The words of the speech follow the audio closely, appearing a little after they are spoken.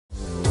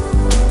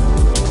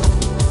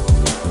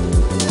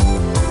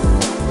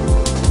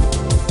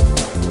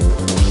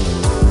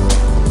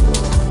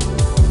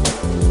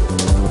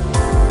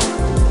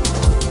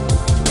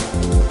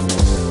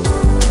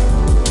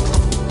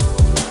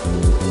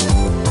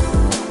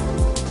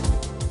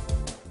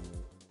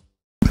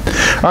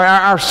All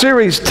right, our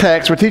series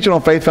text, we're teaching on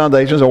faith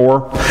foundations,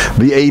 or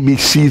the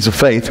ABCs of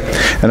faith,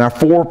 and our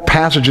 4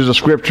 passages of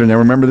Scripture. Now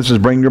remember, this is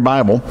Bring Your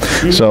Bible,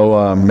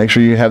 so make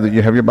sure you have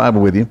your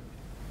Bible with you.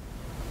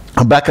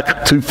 Habakkuk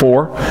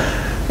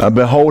 2:4,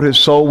 behold, his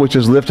soul which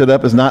is lifted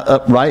up is not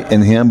upright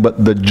in him,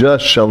 but the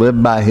just shall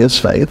live by his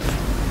faith.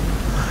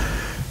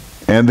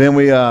 And then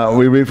we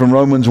read from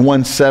Romans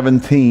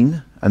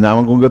 1:17, and now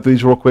I'm going to go through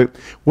these real quick.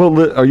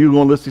 Are you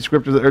going to list these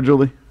scriptures there,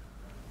 Julie?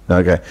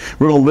 Okay.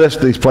 We're going to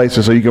list these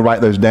places so you can write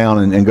those down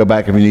and go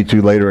back if you need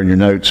to later in your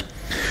notes.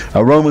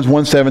 Romans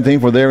 1:17,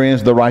 for therein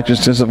is the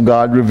righteousness of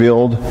God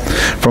revealed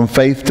from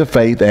faith to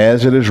faith,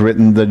 as it is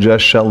written, the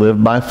just shall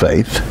live by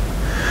faith.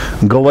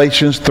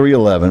 Galatians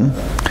 3:11,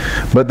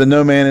 but that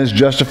no man is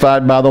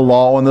justified by the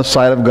law in the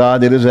sight of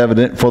God, it is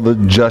evident, for the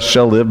just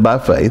shall live by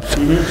faith.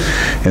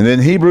 And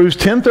then Hebrews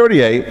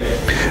 10:38,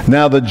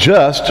 now the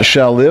just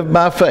shall live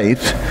by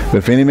faith, but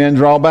if any man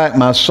draw back,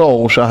 my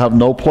soul shall have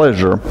no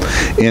pleasure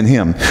in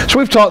him. So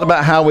we've talked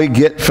about how we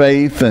get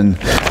faith, and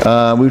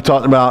we've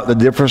talked about the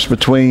difference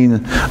between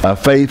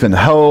faith and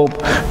hope,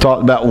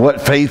 talked about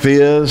what faith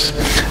is.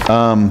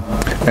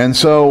 And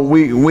so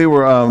we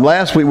were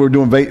last week we were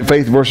doing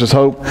faith versus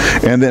hope,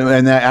 and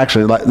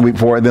actually like the week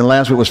before, and then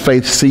last week was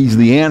faith sees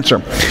the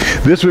answer.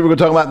 This week we're going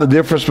to talk about the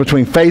difference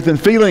between faith and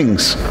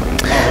feelings.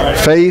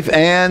 Faith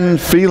and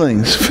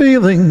feelings.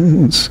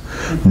 Feelings.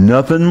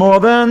 Nothing more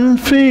than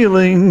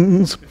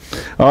feelings.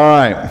 All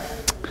right.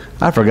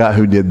 I forgot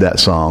who did that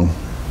song.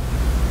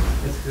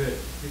 It's good.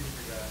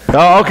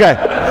 Oh, okay.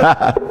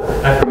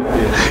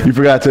 You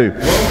forgot too.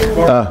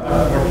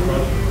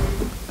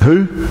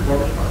 Who?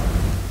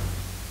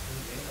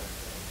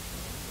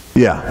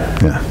 Yeah.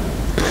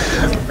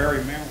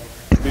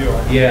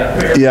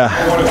 Yeah. Yeah.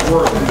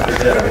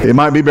 It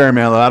might be Barry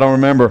Manilow. I don't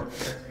remember.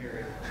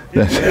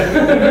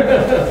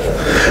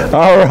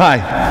 All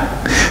right.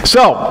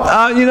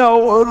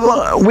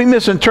 So, we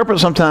misinterpret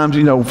sometimes,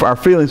 our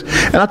feelings.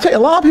 And I'll tell you, a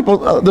lot of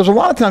people, there's a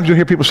lot of times you'll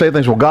hear people say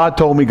things, well, God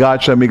told me,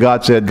 God showed me,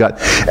 God said, God.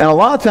 And a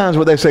lot of times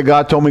what they say,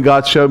 God told me,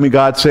 God showed me,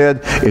 God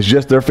said, is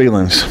just their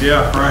feelings.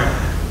 Yeah, right.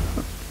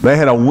 They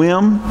had a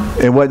whim.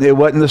 It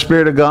wasn't the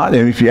Spirit of God.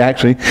 And if you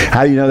actually,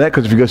 how do you know that?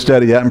 Because if you go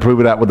study that and prove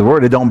it out with the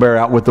Word, it don't bear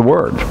out with the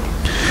Word.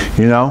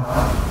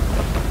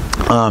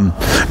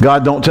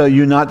 God don't tell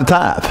you not to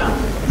tithe.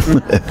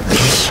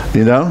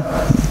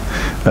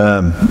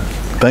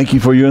 Thank you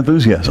for your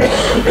enthusiasm.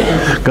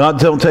 God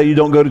don't tell you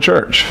don't go to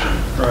church.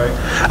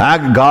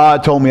 Right.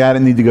 God told me I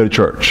didn't need to go to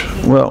church.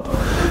 Well,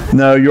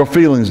 no, your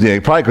feelings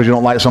did. Probably because you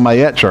don't like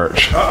somebody at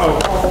church.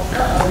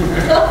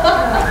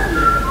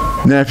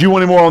 Now, if you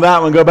want any more on that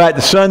one, go back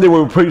to Sunday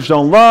where we preached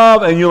on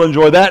love, and you'll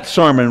enjoy that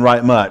sermon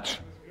right much.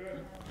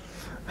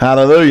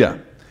 Hallelujah.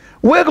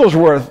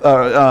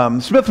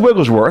 Smith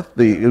Wigglesworth,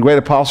 the great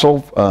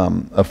apostle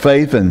of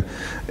faith and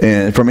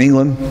from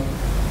England,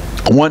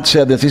 once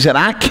said this. He said,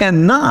 I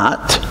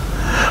cannot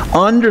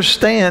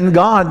understand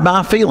God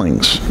by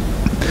feelings.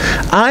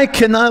 I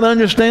cannot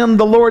understand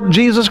the Lord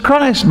Jesus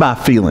Christ by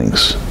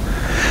feelings.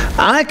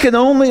 I can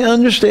only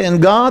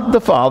understand God the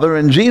Father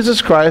and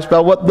Jesus Christ by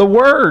what the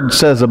Word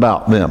says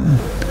about them.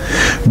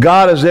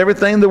 God is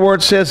everything the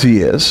Word says He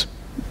is.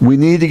 We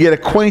need to get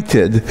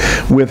acquainted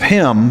with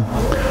Him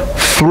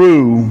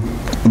through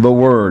the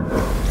Word.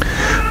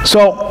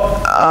 So,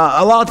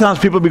 a lot of times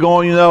people be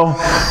going,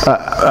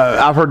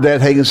 I've heard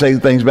Dad Hagin say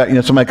things about,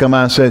 somebody come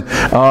out and said,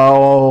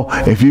 oh,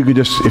 if you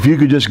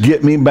could just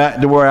get me back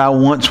to where I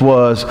once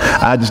was,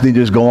 I just need to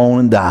just go on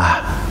and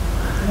die.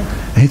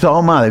 And he thought,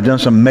 oh my, they've done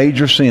some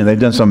major sin. They've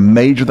done some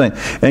major thing.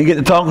 And get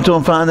to talking to them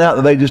and find out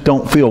that they just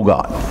don't feel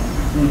God.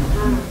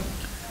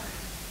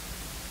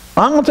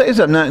 I'm going to tell you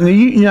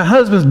something. Now,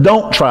 husbands,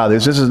 don't try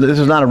this. This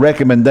is not a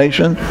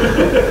recommendation.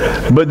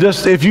 But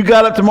just if you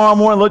got up tomorrow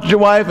morning, looked at your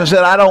wife and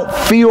said, I don't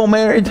feel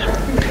married,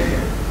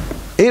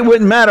 it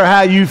wouldn't matter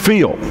how you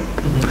feel.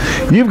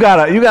 You've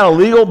got a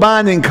legal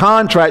binding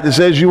contract that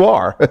says you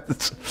are.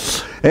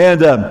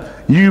 And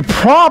you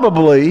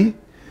probably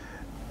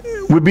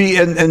would be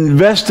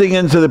investing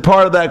into the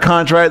part of that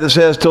contract that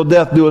says till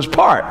death do us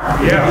part.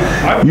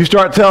 Yeah. You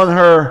start telling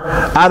her,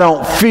 I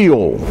don't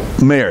feel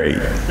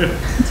married.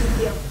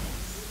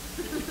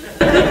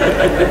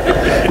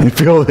 You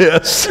feel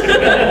this?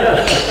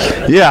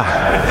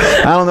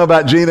 Yeah. I don't know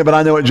about Gina, but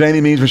I know what Janie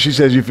means when she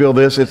says you feel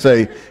this. It's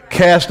a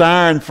cast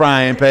iron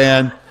frying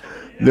pan.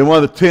 Then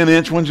one of the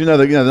 10-inch ones, the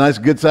nice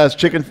good-sized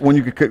chicken one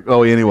you could cook.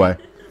 Oh, anyway.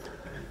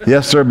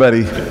 Yes, sir,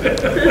 buddy.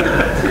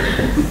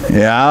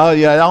 Yeah,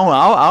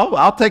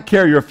 I'll take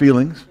care of your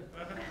feelings.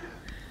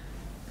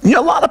 A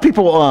lot of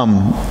people, a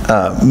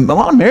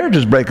lot of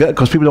marriages break up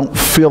because people don't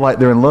feel like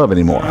they're in love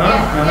anymore.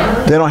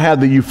 They don't have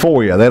the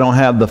euphoria. They don't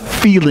have the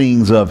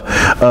feelings of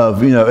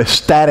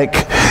ecstatic,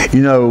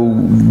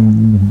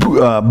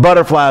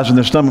 butterflies in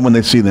their stomach when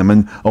they see them.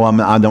 And I'm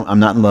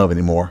not in love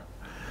anymore.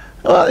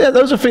 Yeah,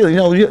 those are feelings.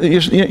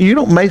 You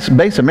don't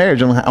base a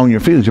marriage on your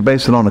feelings. You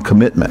base it on a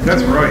commitment.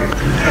 That's right.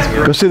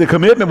 Because see, the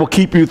commitment will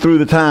keep you through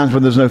the times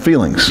when there's no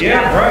feelings.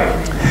 Yeah,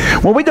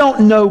 right. Well, we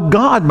don't know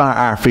God by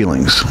our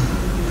feelings.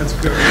 That's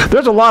good.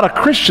 There's a lot of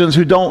Christians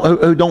who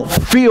don't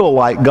feel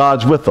like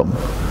God's with them.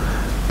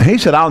 He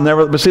said, "I'll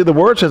never." But see, the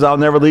Word says, "I'll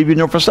never leave you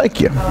nor forsake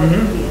you."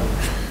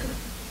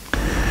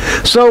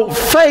 So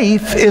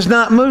faith is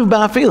not moved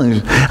by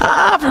feelings.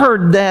 I've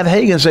heard Dad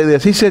Hagin say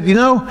this. He said,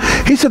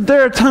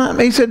 there are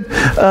times, he said,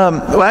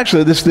 well,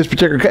 actually, this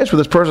particular case where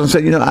this person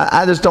said,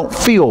 I just don't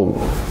feel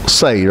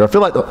saved, or I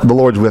feel like the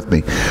Lord's with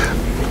me.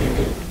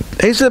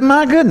 He said,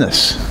 my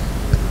goodness.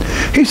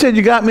 He said,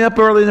 you got me up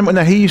early in the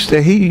morning. Now, he used to,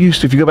 if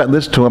you go back and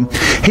listen to him,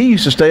 he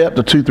used to stay up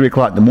to 2, 3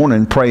 o'clock in the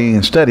morning praying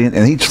and studying,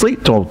 and he'd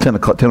sleep till 10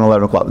 or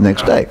 11 o'clock the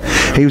next day.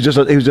 He was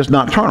just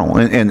nocturnal.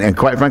 And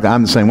quite frankly,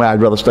 I'm the same way.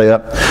 I'd rather stay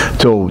up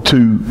till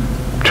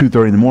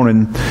 2:30 in the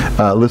morning,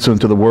 listening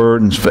to the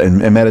Word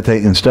and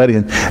meditating and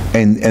studying,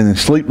 and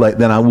sleep late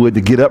than I would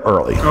to get up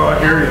early. Oh, I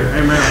hear you.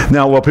 Amen.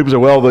 Now, well, people say,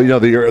 well,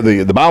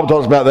 the Bible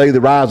talks about they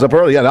that rise up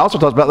early. Yeah, it also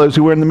talks about those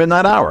who are in the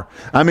midnight hour.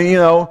 I mean,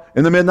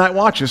 in the midnight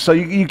watches. So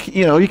you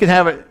can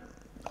have it.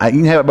 You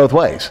can have it both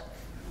ways.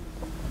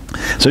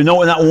 So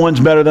not one's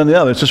better than the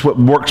other. It's just what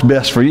works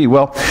best for you.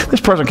 Well, this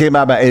person came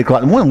by about 8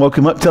 o'clock in the morning, woke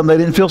him up, tell them they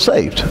didn't feel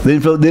saved. They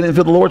didn't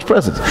feel the Lord's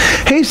presence.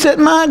 He said,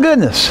 my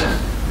goodness.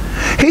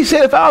 He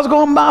said, if I was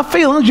going by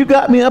feelings, you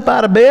got me up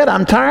out of bed.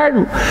 I'm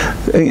tired,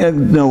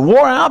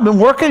 wore out, been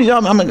working.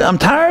 I'm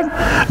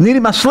tired,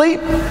 needed my sleep.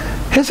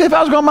 He said, if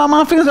I was going by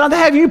my feelings, I'd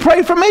have you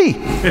pray for me.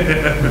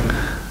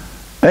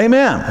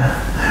 Amen.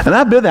 And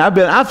I've been there.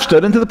 I've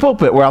stood into the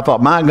pulpit where I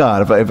thought, my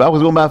God, if I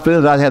was going by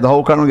feelings, I'd have the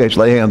whole congregation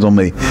lay hands on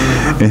me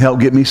and help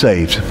get me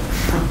saved.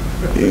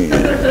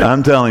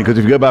 I'm telling you, because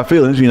if you go by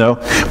feelings,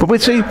 But we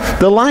see,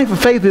 the life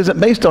of faith isn't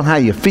based on how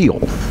you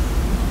feel.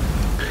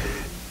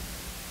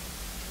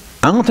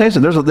 I'm going to tell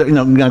you something.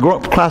 When I grew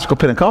up classical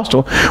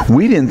Pentecostal,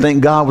 we didn't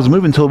think God was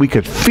moving until we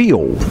could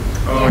feel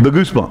the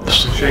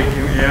goosebumps.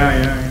 Shaking.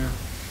 Yeah.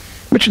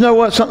 But you know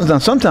what?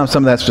 Sometimes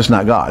some of that's just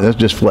not God. That's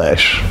just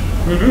flesh.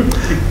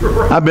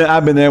 I've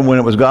been there when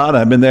it was God.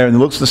 I've been there and it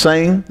looks the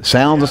same,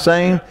 sounds the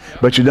same,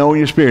 but in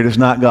your spirit it's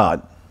not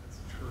God.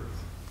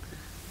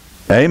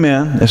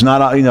 Amen. It's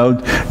not,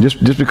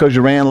 just because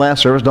you ran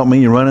last service don't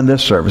mean you're running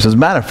this service. As a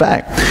matter of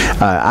fact,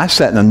 I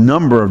sat in a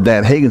number of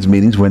Dad Hagin's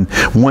meetings when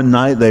one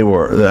night it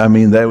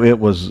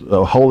was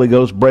a Holy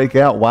Ghost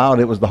breakout. Wow,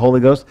 it was the Holy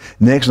Ghost.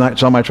 Next night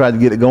somebody tried to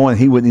get it going.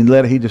 He wouldn't even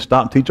let it. He just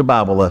stopped and teach a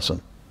Bible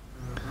lesson.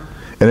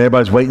 And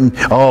everybody's waiting.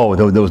 Oh,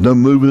 there was no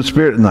move of the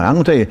Spirit tonight. I'm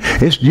going to tell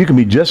you, you can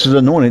be just as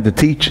anointed to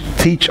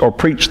teach or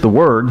preach the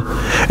Word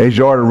as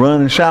you are to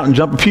run and shout and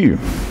jump a pew.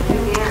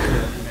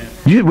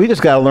 We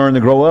just got to learn to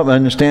grow up and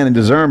understand and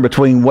discern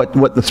between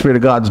what the Spirit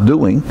of God's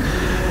doing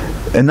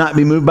and not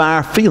be moved by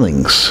our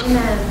feelings.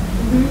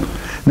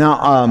 Now,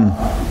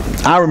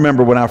 I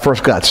remember when I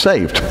first got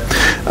saved.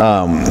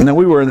 Now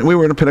we were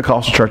in a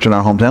Pentecostal church in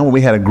our hometown where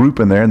we had a group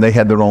in there and they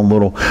had their own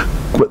little,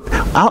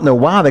 I don't know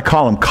why they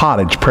call them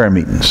cottage prayer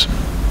meetings.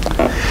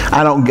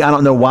 I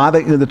don't know why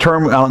the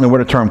term. I don't know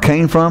where the term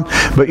came from.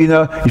 But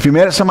if you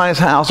met at somebody's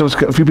house, there was a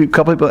couple people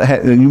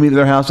you meet at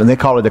their house, and they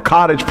called it a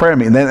cottage prayer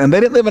meeting. And they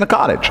didn't live in a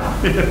cottage.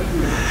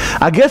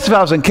 I guess if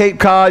I was in Cape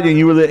Cod and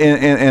you were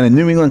in a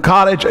New England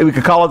cottage, we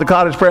could call it the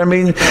cottage prayer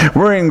meeting.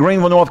 We're in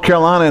Greenville, North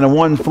Carolina, in a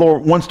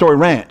one-story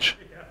ranch.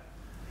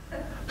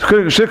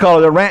 Should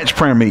call it a ranch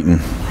prayer meeting.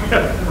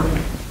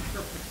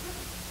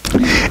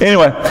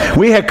 Anyway,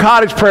 we had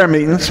cottage prayer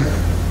meetings.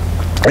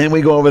 And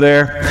we go over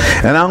there,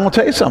 and I'm going to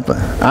tell you something.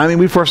 I mean,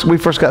 we first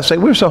got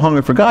saved. We were so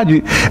hungry for God.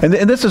 And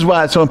this is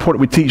why it's so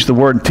important we teach the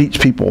Word and teach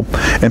people.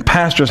 And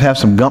pastors have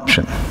some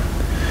gumption,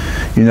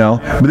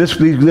 But this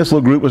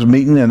little group was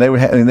meeting, and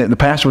the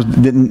pastor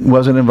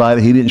wasn't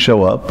invited. He didn't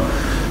show up.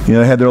 They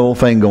had their little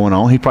thing going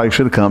on. He probably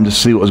should have come just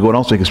to see what was going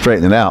on so he could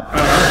straighten it out.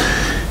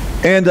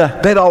 And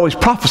they'd always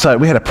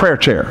prophesied. We had a prayer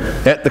chair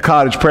at the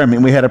cottage prayer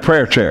meeting. We had a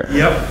prayer chair.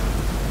 Yep.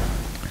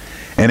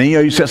 And then,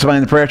 you set somebody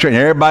in the prayer chair, and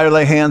everybody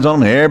lay hands on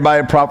them, and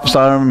everybody prophesy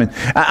on them.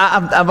 And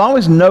I've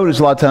always noticed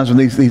a lot of times when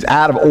these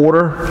out of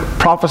order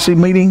prophecy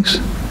meetings,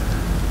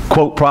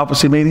 quote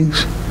prophecy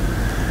meetings,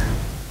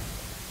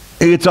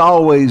 it's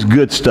always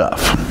good stuff.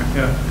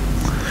 Yeah.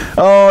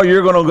 Oh,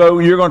 you're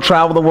going to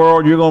travel the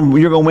world. You're going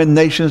to win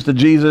nations to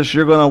Jesus.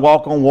 You're going to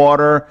walk on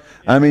water.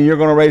 I mean, you're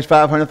going to raise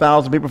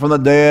 500,000 people from the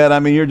dead. I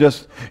mean, you're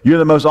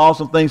the most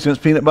awesome thing since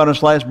peanut butter and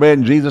sliced bread.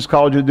 And Jesus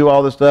called you to do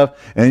all this stuff.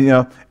 And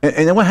and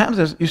then what happens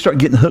is you start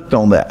getting hooked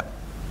on that.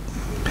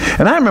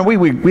 And I remember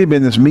we'd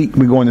been this meet.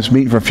 We go in this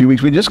meeting for a few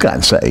weeks. We just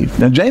got saved.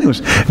 Now Janie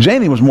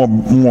was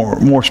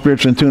more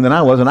spiritually in tune than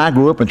I was, and I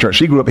grew up in church.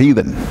 She grew up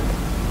heathen.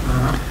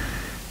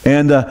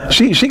 And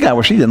she got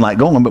where she didn't like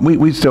going, but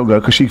we'd still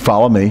go because she'd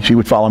follow me. She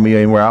would follow me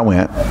anywhere I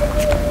went.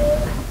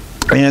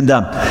 And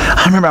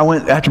I remember I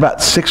went, after about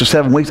 6 or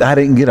 7 weeks, I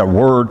didn't get a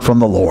word from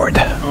the Lord.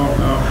 Oh,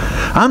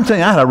 no. I'm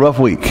telling you, I had a rough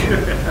week.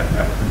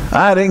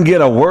 I didn't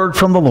get a word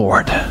from the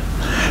Lord.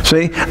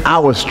 See, I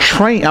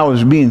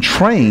was being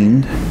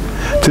trained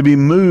to be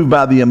moved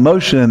by the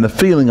emotion and the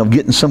feeling of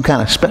getting some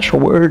kind of special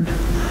word.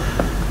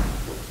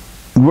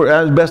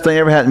 The best thing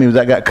ever happened to me was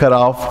I got cut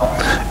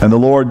off And the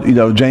Lord,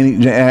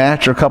 Jane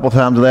asked her a couple of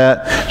times of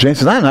that. Jane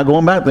says, I'm not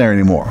going back there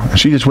anymore. And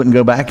she just wouldn't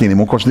go back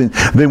anymore. Of course,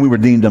 then we were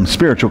deemed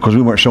unspiritual because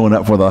we weren't showing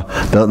up for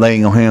the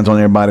laying of hands on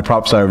everybody,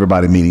 prophesy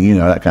everybody meeting,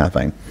 that kind of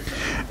thing.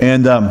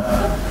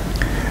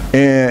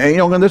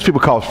 And those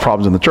people caused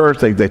problems in the church.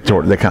 They kind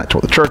of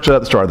tore the church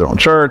up. They started their own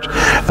church.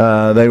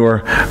 They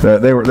were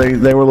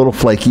a little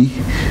flaky,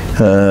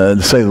 to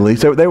say the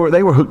least. They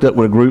were hooked up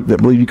with a group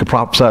that believed you could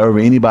prophesy over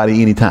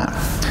anybody, anytime.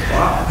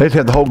 Wow. They just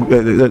had the whole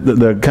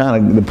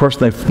the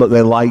person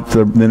they liked,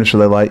 the minister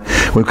they liked,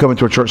 would come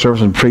into a church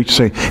service and preach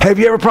and say, "Have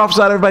you ever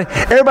prophesied over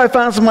everybody? Everybody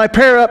find somebody,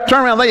 pair up,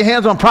 turn around, lay your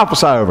hands on,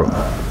 prophesy over them."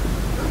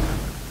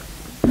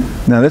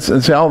 Now,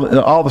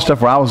 all the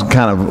stuff where I was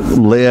kind of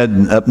led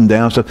and up and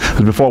down stuff.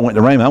 Because before I went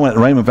to Raymond,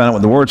 and found out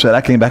what the Word said.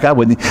 I came back,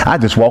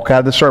 I'd just walk out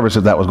of the service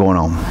if that was going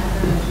on.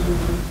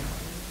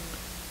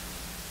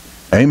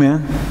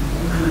 Amen.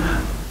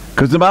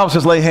 Because the Bible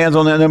says, lay hands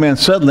on no man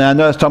suddenly. I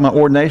know it's talking about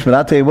ordination, but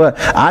I tell you what,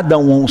 I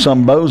don't want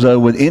some bozo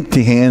with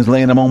empty hands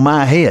laying them on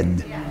my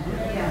head.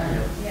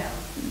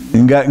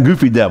 And got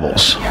goofy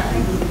devils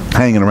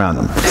hanging around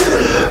them.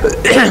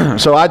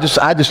 So I just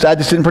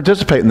didn't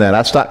participate in that.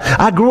 I stopped.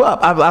 I grew up.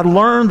 I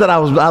learned that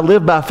I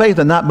lived by faith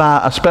and not by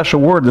a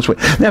special word this way.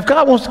 Now, if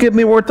God wants to give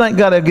me a word, thank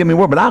God He'll give me a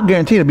word. But I'll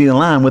guarantee to be in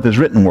line with His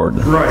written word.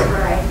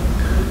 Right.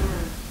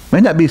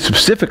 May not be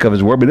specific of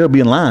His word, but it'll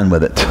be in line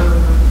with it.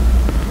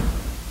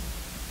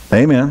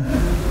 Amen.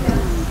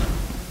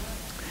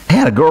 I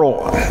had a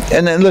girl,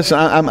 and then listen,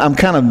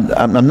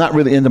 I'm not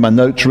really into my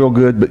notes real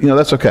good, but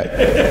that's okay.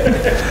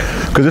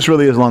 Because this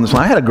really is along this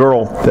line. I had a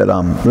girl that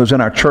was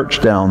in our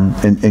church down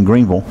in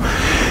Greenville.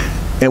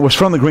 It was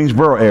from the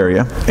Greensboro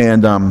area,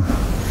 and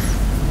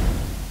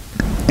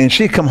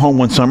she had come home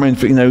one summer, and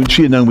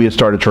she had known we had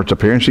started church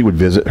up here, and she would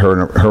visit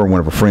her and one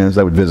of her friends.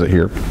 They would visit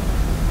here,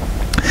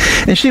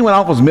 and she went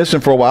off, was missing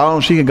for a while,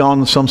 and she had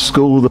gone to some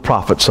school of the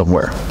prophets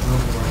somewhere.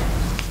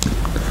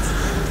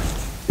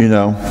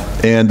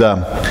 And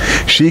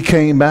she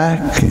came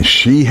back, and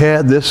she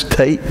had this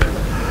tape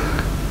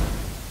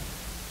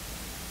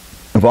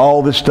of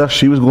all this stuff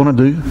she was going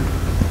to do.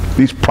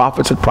 These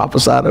prophets had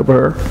prophesied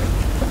over her.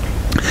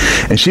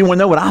 And she wanted to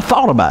know what I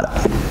thought about it.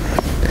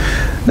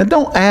 Now,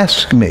 don't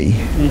ask me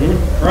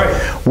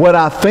what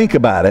I think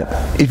about it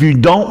if you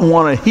don't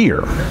want to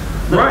hear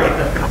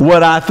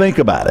what I think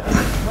about it.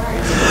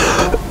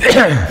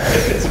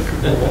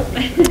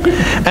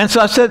 And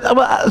so I said,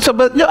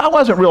 but I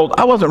wasn't real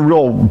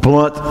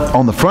blunt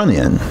on the front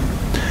end,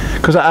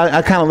 because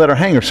I kind of let her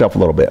hang herself a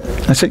little bit.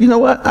 I said, you know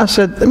what? I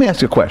said, let me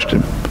ask you a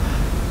question.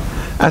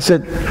 I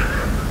said,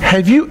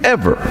 have you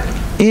ever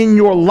in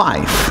your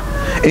life,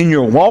 in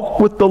your walk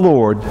with the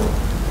Lord,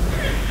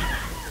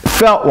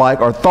 felt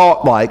like or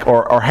thought like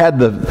or had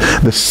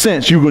the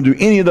sense you were going to do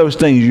any of those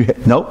things?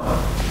 Nope.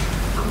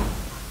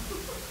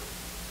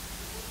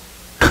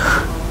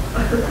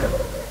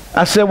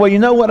 I said, well, you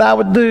know what I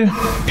would do?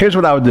 Here's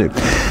what I would do.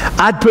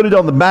 I'd put it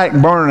on the back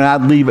burner and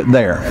I'd leave it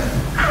there.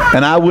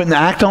 And I wouldn't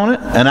act on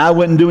it, and I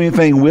wouldn't do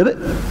anything with it,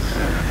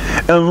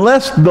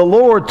 unless the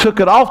Lord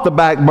took it off the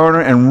back burner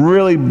and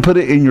really put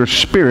it in your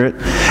spirit,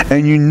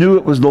 and you knew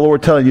it was the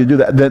Lord telling you to do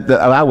that, that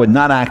I would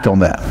not act on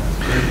that.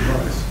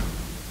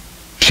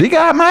 She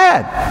got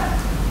mad.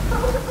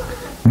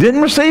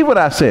 Didn't receive what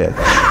I said.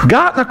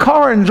 Got in a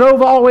car and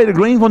drove all the way to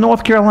Greenville,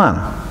 North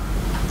Carolina.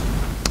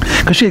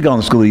 Because she had gone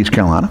to school in East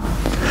Carolina.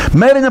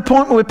 Made an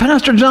appointment with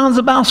Pastor John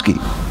Zabowski.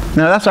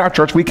 Now, that's our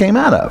church we came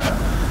out of.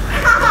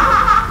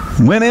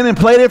 Went in and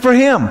played it for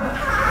him.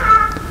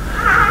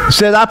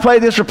 Said, I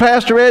played this for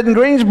Pastor Ed in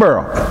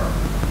Greensboro.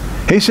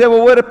 He said,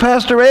 well, what did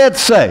Pastor Ed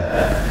say?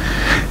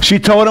 She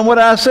told him what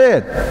I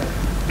said.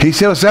 He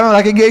said, it sounded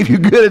like he gave you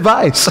good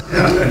advice.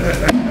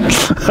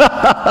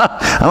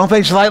 I don't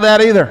think she's like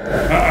that either.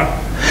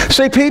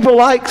 See,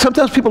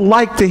 sometimes people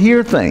like to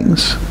hear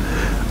things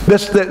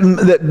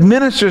that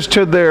ministers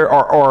to their,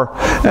 or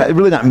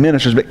really not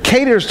ministers, but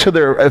caters to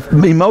their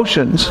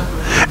emotions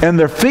and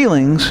their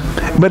feelings,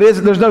 but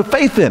there's no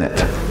faith in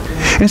it.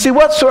 And see,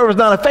 whatsoever is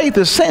not of faith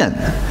is sin.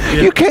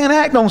 Yeah. You can't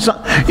act on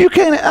something. You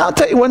can't. I'll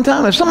tell you one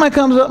time, if somebody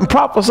comes up and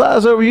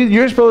prophesies over you,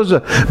 you're supposed to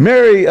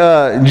marry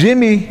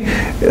Jimmy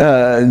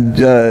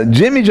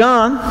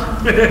John,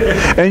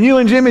 and you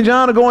and Jimmy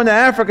John are going to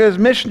Africa as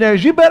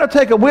missionaries. You better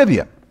take them with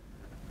you,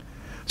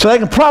 so they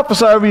can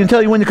prophesy over you and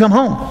tell you when to come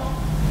home.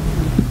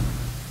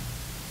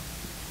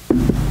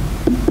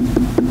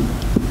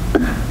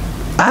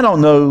 I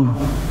don't know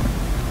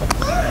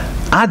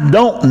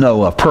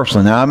of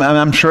personally, now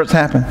I'm sure it's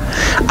happened,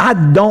 I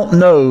don't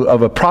know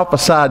of a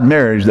prophesied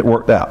marriage that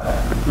worked out.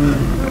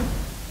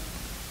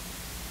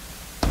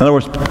 In other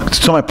words,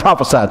 somebody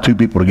prophesied two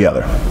people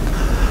together.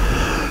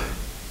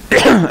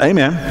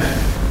 Amen.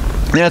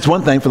 Yeah, that's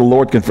one thing for the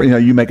Lord.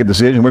 You make a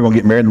decision, we're going to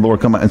get married, and the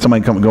Lord come out, and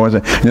somebody come and go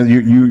and say,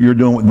 you're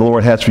doing what the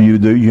Lord has for you to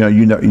do.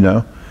 You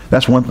know.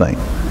 That's one thing.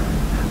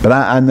 But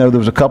I know there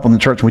was a couple in the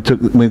church when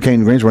we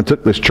came to Greensboro and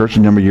took this church a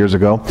number of years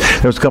ago.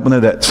 There was a couple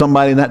there that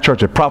somebody in that church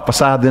had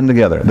prophesied them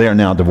together. They are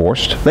now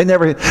divorced. They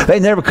never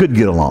could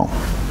get along.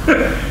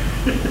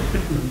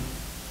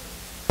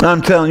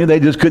 I'm telling you, they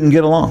just couldn't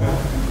get along.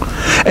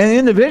 And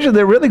individually,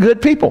 they're really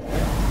good people.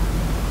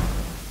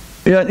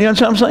 You know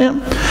what I'm saying?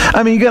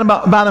 I mean, you get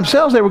them by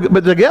themselves, they were good,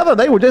 but together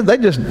they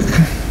just,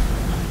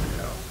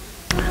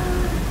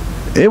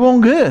 it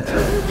wasn't good.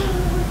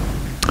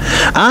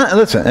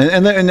 Listen,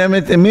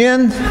 and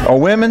men or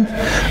women,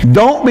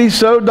 don't be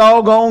so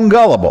doggone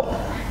gullible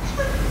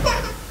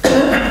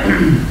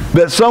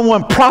that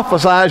someone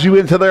prophesies you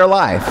into their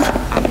life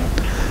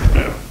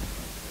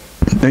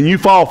and you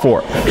fall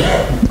for it.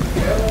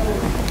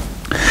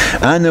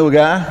 I know a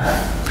guy,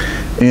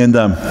 and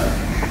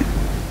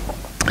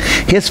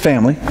his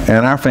family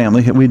and our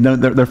family, we know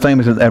their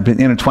families have been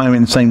intertwined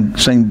in the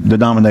same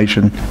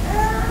denomination.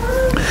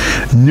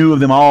 Knew of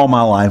them all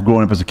my life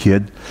growing up as a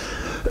kid.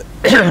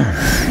 He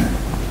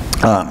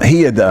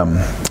had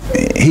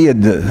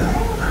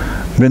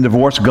been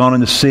divorced, gone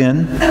into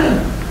sin.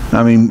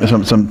 I mean,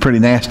 some pretty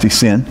nasty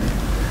sin.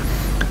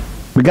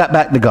 We got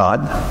back to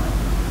God,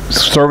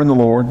 serving the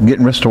Lord,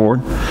 getting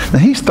restored. Now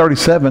he's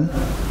 37,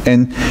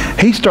 and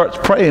he starts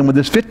praying with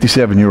this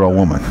 57-year-old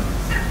woman.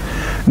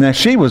 Now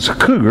she was a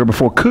cougar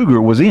before cougar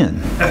was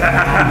in.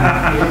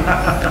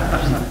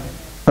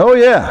 Oh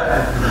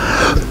yeah.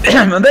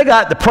 And they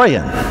got to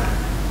praying.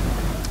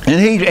 And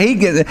he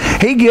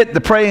get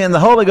to praying in the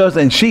Holy Ghost,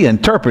 and she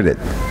interpreted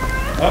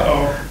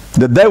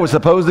that they were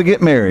supposed to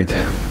get married.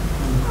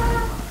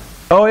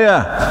 Oh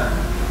yeah.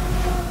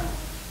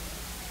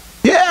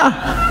 Yeah.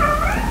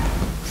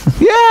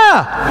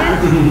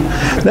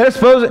 Yeah. They're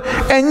supposed to,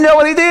 and you know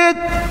what he did?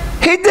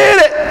 He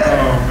did it.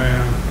 Oh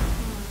man.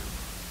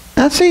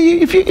 Now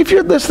see, if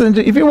you're listening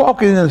to, if you're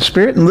walking in the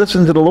Spirit and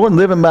listening to the Lord and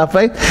living by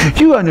faith,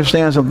 you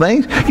understand some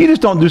things. You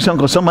just don't do something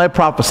because somebody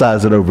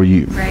prophesies it over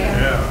you. Right.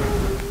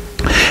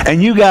 Yeah.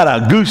 And you got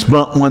a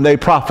goosebump when they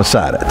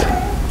prophesied it.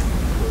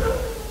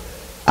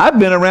 I've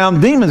been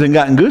around demons and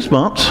gotten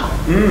goosebumps.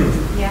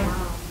 Yeah.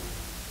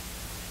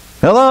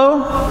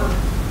 Hello?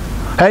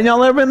 Hadn't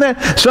y'all ever been there?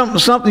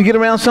 Something you get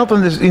around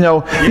something that's, you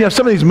know,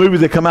 some of these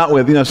movies they come out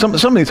with, some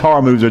of these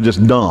horror movies are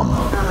just dumb.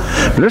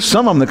 But there's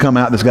some of them that come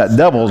out that's got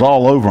devils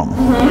all over them.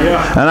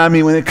 Yeah. And I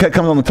mean, when it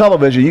comes on the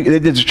television,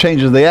 it just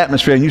changes the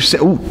atmosphere, and you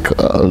sense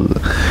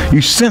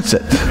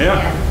it.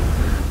 Yeah.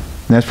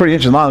 And that's pretty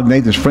interesting. A lot of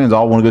Nathan's friends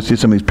all want to go see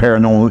some of these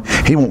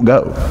paranormal. He won't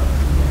go.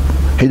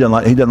 He doesn't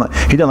like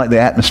the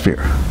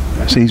atmosphere.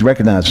 See, he's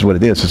recognized what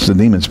it is. It's the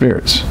demon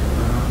spirits.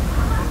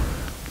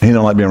 He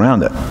don't like being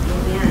around it.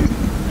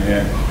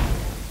 Yeah.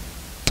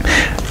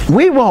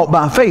 We walk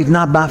by faith,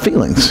 not by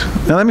feelings.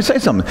 Now let me say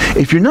something.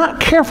 If you're not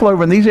careful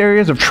over in these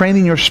areas of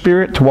training your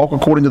spirit to walk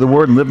according to the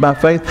Word and live by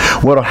faith,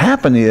 what will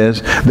happen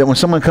is that when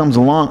someone comes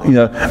along,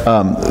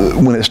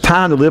 when it's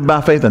time to live by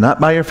faith and not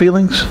by your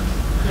feelings,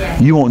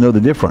 you won't know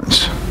the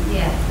difference.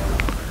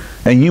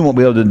 And you won't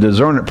be able to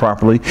discern it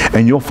properly,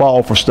 and you'll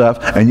fall for stuff.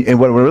 And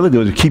what it will really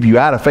do is keep you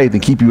out of faith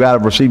and keep you out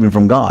of receiving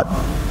from God.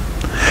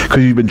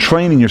 Because you've been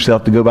training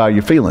yourself to go by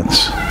your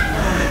feelings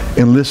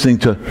and listening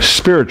to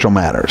spiritual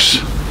matters.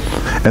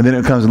 And then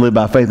it comes to live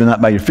by faith and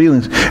not by your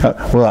feelings.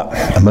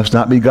 It must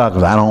not be God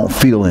because I don't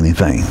feel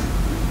anything.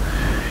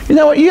 You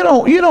know what? You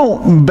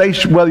don't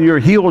base whether you're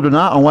healed or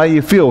not on why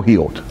you feel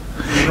healed.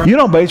 You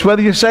don't base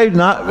whether you're saved or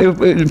not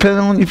depending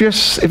on if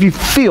you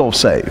feel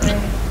saved.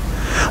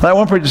 Like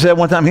one preacher said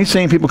one time, he's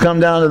seen people come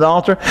down to the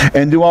altar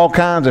and do all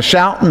kinds of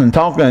shouting and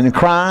talking and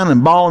crying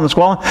and bawling and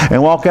squalling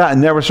and walk out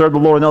and never serve the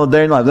Lord another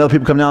day in life. The other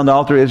people come down to the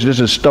altar, it's just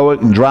as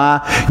stoic and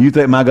dry. You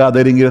think, my God,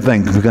 they didn't get a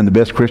thing to become the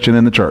best Christian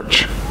in the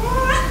church.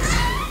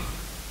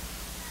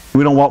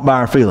 We don't walk by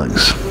our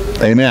feelings.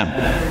 Amen.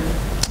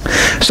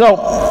 So,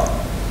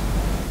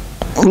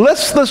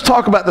 let's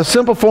talk about the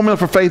simple formula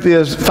for faith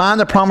is find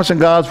the promise in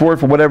God's Word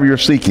for whatever you're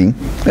seeking.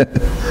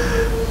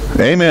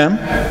 Amen.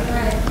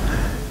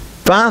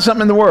 Find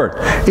something in the Word.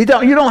 You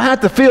don't have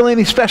to feel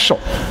any special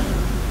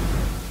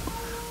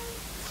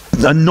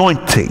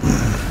anointing.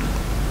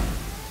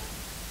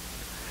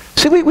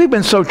 See, we've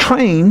been so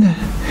trained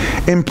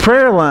in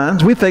prayer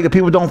lines, we think if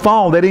people don't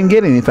fall, they didn't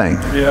get anything.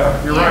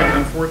 Yeah, you're right,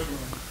 unfortunately.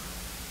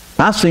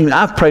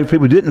 I've prayed for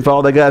people who didn't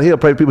fall, they got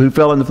healed. Prayed for people who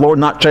fell on the floor,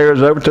 knocked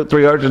chairs over, took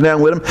 3 arches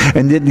down with them,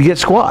 and didn't get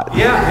squat.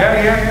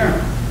 Yeah.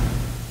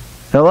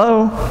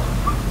 Hello?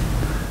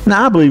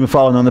 Now, I believe in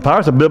falling on the power.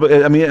 It's a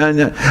biblical,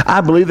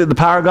 I believe that the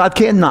power of God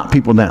can knock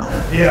people down.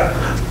 Yeah.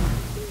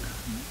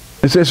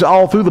 It's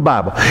all through the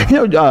Bible.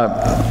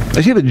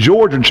 It's either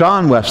Charles or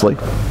John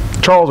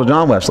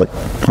Wesley,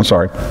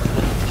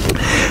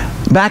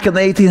 back in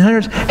the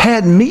 1800s,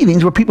 had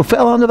meetings where people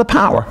fell under the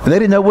power, and they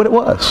didn't know what it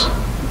was.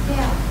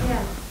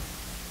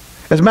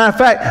 As a matter of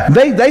fact,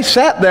 they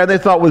sat there, they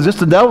thought, was this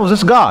the devil, was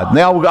this God? And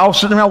they all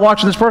sitting around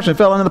watching this person who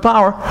fell under the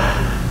power.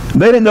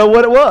 They didn't know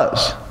what it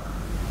was.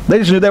 They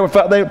just knew they were,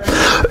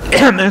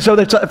 and so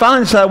they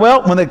finally decided,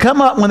 well, when they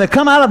come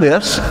out of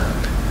this,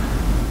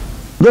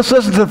 let's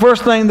listen to the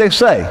first thing they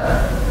say.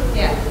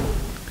 Yeah.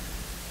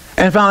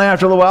 And finally,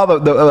 after a little while, I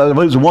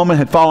believe the woman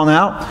had fallen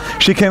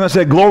out. She came and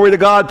said, "Glory to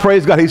God,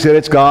 praise God." He said,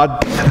 "It's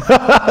God."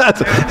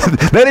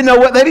 They didn't know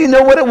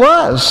what it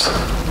was.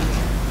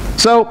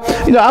 So,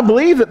 I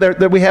believe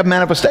that we have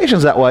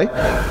manifestations that way.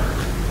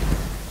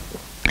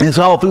 It's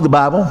all through the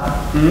Bible.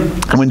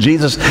 And when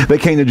they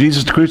came to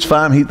Jesus to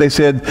crucify him, they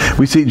said,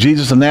 we see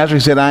Jesus of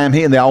Nazareth. He said, I am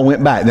he, and they all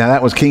went back. Now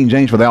that was King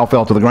James, where they all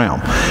fell to the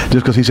ground,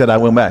 just because he said, I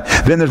went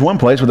back. Then there's one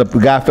place where the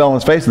guy fell on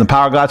his face, and the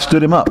power of God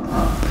stood him up.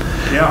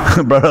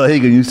 Yeah. Brother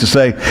Hagan used to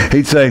say,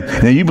 he'd say,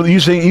 now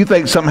you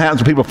think something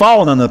happens when people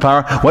falling under the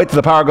power, wait till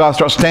the power of God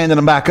starts standing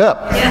them back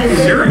up.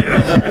 Serious.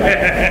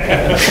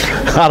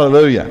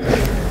 Hallelujah.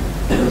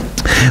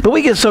 But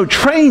we get so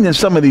trained in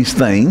some of these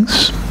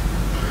things.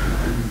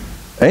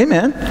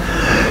 Amen.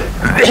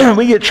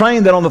 We get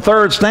trained that on the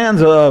third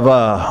stanza of,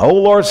 oh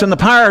Lord, send the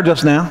power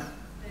just now.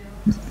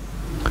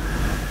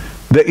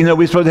 That,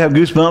 we're supposed to have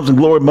goosebumps and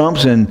glory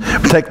bumps and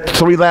take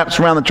 3 laps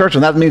around the church,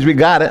 and that means we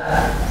got it.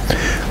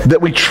 That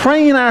we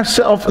train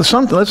ourselves,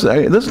 listen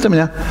to me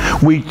now,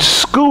 we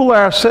school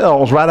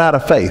ourselves right out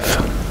of faith.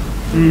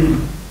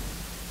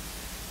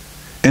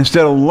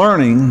 Instead of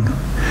learning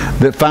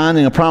that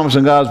finding a promise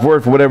in God's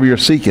word for whatever you're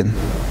seeking.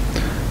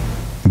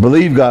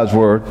 Believe God's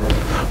word.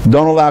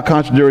 Don't allow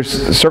contradictory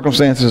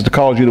circumstances to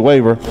cause you to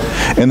waver,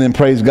 and then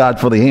praise God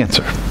for the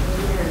answer.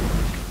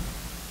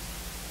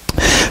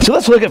 So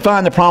let's look at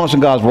finding the promise in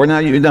God's word.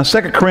 Now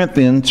 2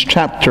 Corinthians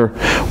chapter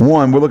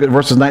 1, we'll look at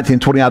verses 19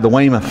 and 20 out of the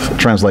Weymouth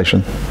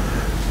translation.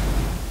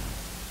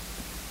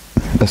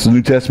 That's the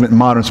New Testament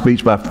modern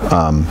speech by,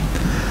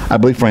 I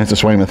believe,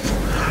 Francis Weymouth.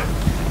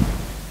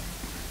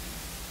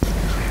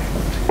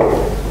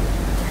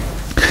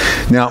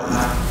 Now,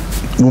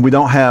 when we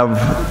don't have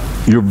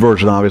your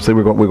version, obviously,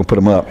 we're going to put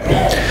them up.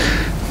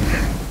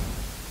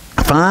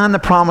 Find the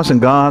promise in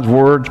God's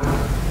word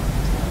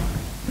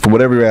for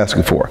whatever you're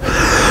asking for.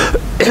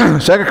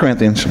 2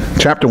 Corinthians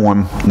chapter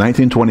 1,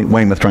 19-20,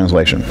 Weymouth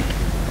translation.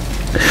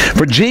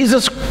 For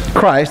Jesus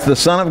Christ, the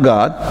Son of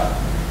God,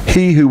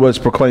 he who was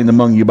proclaimed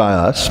among you by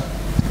us,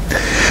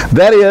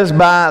 that is,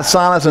 by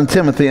Silas and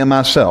Timothy and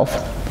myself,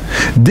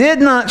 did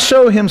not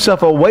show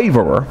himself a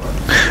waverer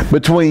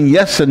between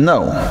yes and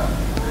no,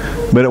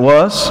 but it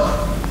was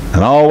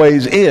and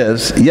always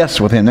is yes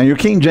with him. Now your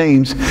King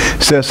James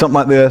says something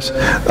like this.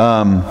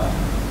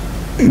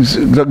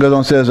 Goes on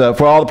and says,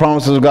 for all the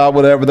promises of God,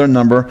 whatever their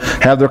number,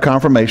 have their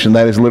confirmation.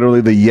 That is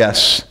literally the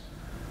yes.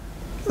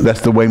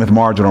 That's the Weymouth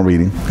marginal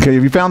reading. Okay,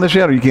 have you found this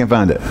yet, or you can't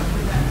find it?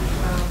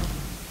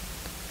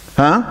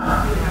 Huh?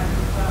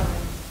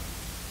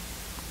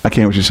 I can't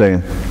hear what you're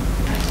saying.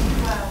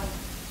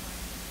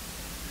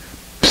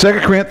 2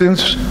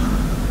 Corinthians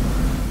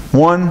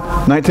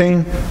 1,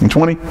 19 and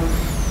 20.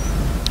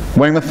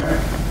 Weymouth.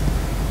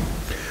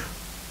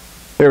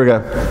 There we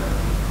go.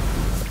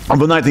 The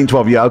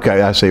 1912, yeah,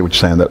 okay, I see what you're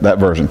saying, that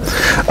version.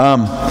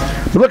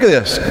 But look at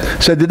this.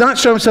 It said, did not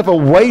show himself a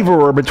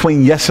waverer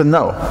between yes and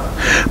no,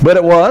 but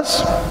it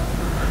was,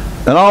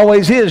 and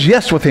always is,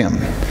 yes with him.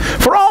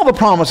 For all the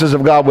promises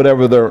of God,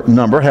 whatever their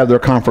number, have their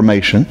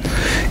confirmation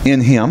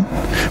in him.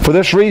 For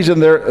this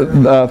reason,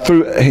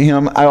 through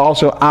him,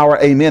 also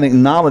our amen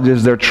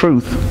acknowledges their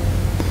truth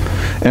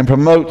and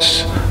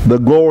promotes the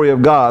glory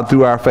of God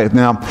through our faith.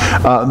 Now,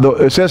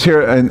 it says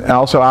here, and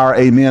also our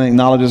amen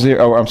acknowledges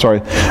here,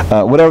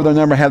 whatever their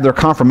number, have their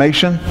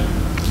confirmation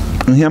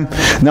in him.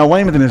 Now,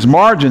 Weymouth in his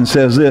margin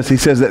says this. He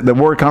says that the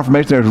word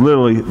confirmation there is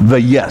literally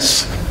the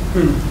yes.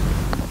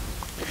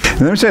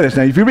 And let me say this.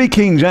 Now, if you read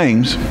King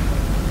James,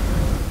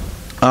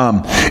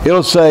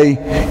 it'll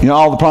say,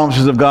 all the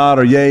promises of God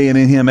are yea, and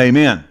in him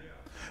amen.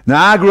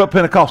 Now, I grew up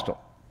Pentecostal.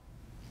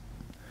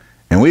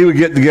 And we would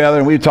get together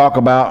and we'd talk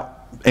about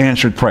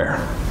answered prayer.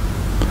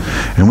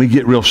 And we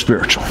get real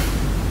spiritual.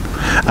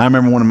 I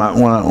remember one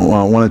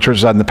of the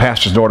churches I had in the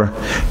pastor's daughter.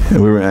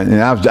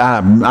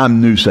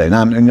 I'm new saved.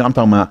 I'm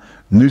talking about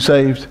new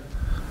saved.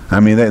 I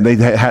mean, they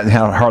hadn't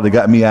hardly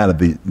got me out of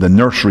the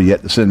nursery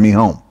yet to send me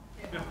home.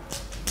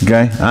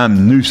 Okay,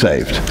 I'm new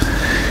saved.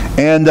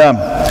 And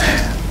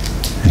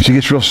she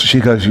gets real. She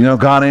goes,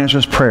 God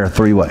answers prayer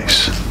 3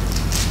 ways.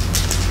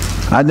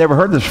 I'd never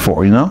heard this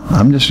before.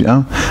 I'm just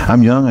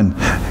I'm young, and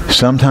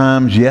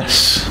sometimes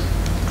yes.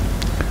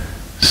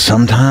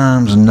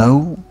 Sometimes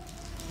no.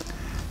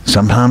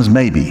 Sometimes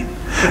maybe.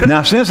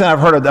 Now, since then, I've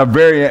heard a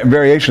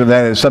variation of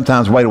that is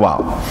sometimes wait a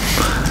while.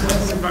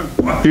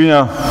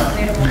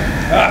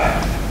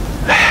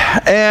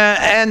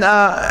 And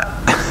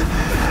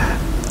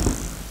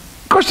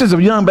of course, as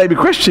a young baby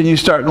Christian, you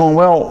start going,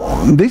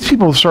 well, these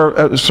people serve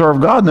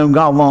God, known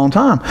God a long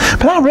time.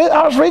 But I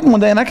was reading one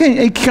day, and I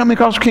came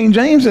across King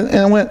James, and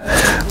I went,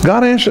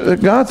 God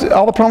answered,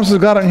 all the promises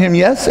of God are in him,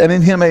 yes, and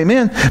in him,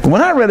 amen. But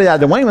when I read it out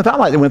of the Weymouth, I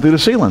like it went through the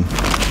ceiling.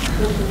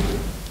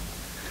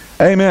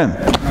 Amen.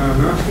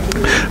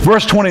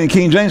 Verse 20 in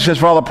King James says,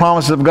 for all the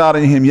promises of God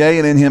in him, yea,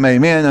 and in him,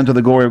 amen, unto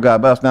the glory of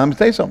God. But now, let me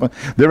tell you something.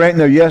 There ain't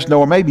no yes, no,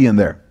 or maybe in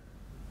there.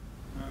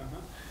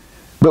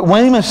 But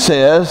Weymouth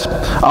says,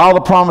 all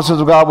the promises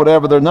of God,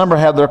 whatever their number,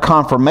 have their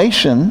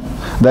confirmation.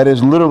 That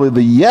is literally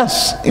the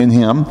yes in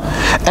him.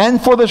 And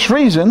for this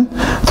reason,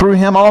 through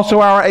him also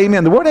our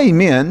amen. The word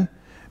amen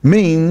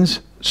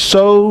means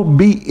so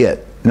be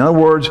it. In other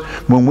words,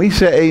 when we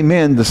say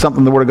amen to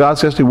something the Word of God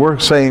says to,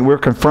 we're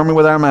confirming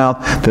with our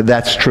mouth that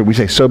that's true. We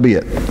say, so be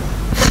it.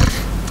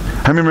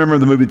 How many remember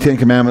the movie Ten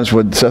Commandments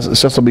with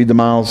Cecil B.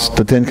 DeMille's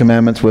The Ten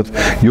Commandments with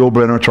Yul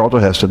Brynner and Charlton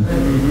Heston?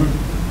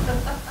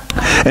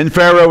 And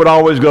Pharaoh would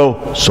always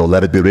go, so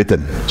let it be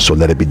written, so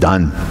let it be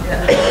done.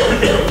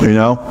 You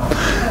know?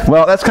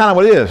 Well, that's kind of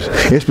what it is.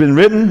 It's been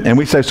written, and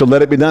we say, so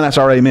let it be done. That's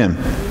our amen.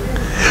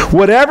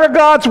 Whatever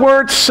God's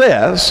word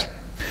says,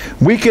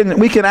 we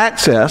can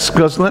access,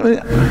 because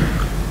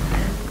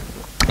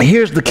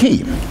here's the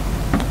key.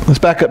 Let's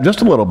back up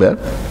just a little bit.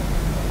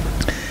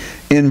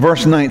 In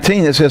verse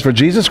 19, it says, for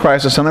Jesus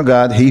Christ, the Son of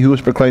God, he who was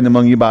proclaimed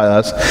among you by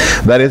us,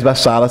 that is by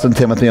Silas and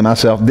Timothy and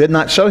myself, did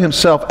not show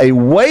himself a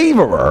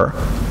waverer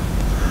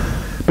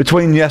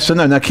between yes and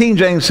no. Now, King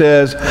James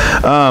says,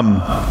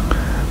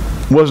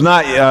 was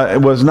not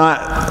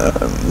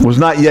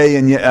yea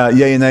and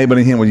nay, but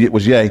in him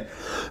was yea.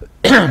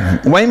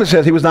 Weymouth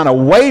says he was not a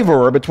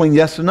waverer between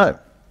yes and no.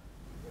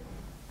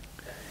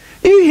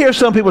 You hear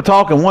some people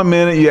talking, one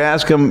minute you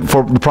ask them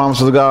for the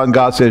promises of God and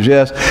God says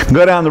yes.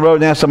 Go down the road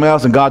and ask somebody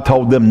else and God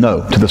told them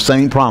no to the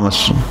same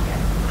promise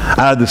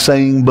out of the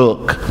same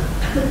book.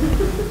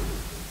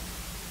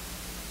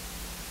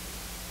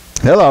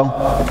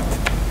 Hello.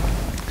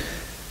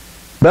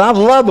 But I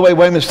love the way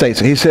Weymouth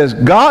states it. He says,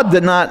 God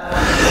did not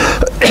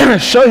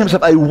show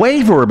himself a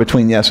waverer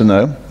between yes and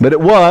no, but it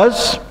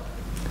was,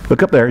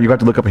 look up there, you got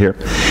to look up here,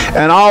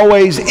 and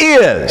always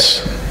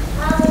is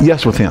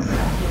yes with him.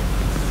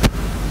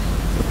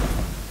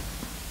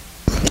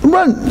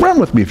 Run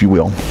with me, if you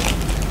will.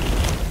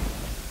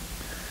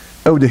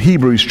 Oh, to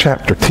Hebrews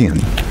chapter 10.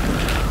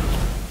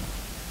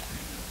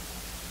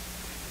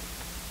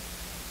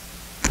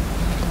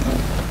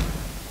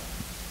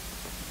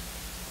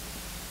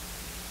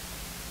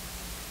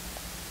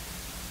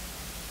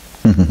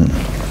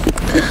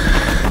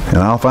 And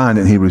I'll find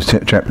it in Hebrews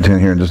chapter 10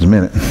 here in just a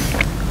minute.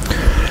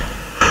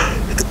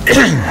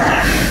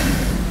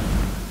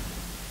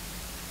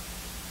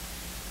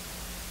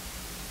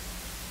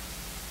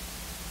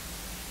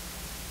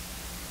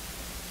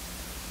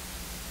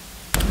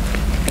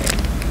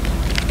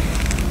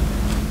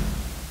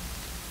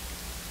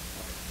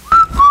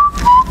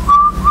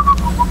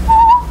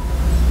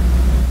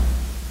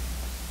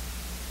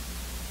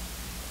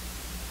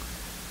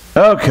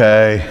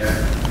 Okay.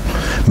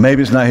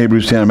 Maybe it's not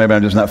Hebrews 10, or maybe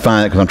I'm just not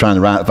finding it because I'm trying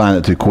to find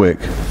it too quick.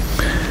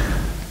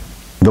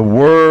 The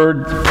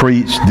word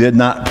preached did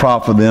not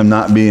profit them,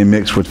 not being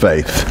mixed with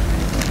faith.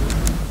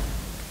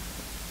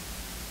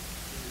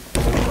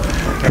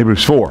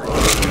 Hebrews 4.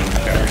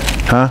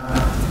 Huh?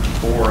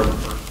 4.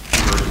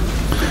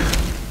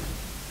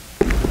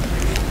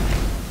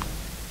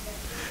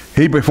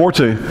 Hebrews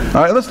 4:2.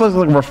 All right, let's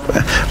look at verse.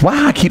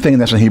 Why I keep thinking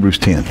that's in Hebrews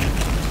 10.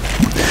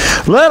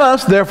 Let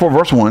us, therefore,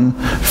 verse 1,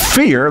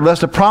 fear lest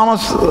the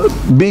promise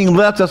being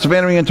left us of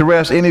entering into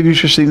rest, any of you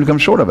should seem to come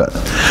short of it.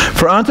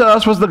 For unto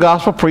us was the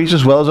gospel preached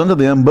as well as unto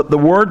them, but the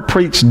word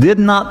preached did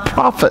not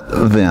profit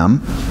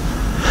them,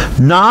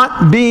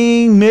 not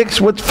being mixed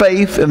with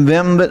faith in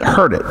them that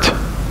heard it.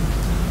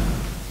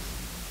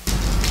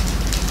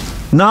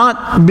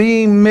 Not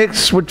being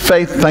mixed with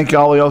faith. Thank you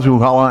all of you who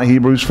call out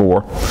Hebrews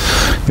 4.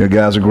 You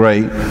guys are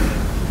great.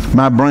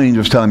 My brain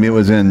was telling me it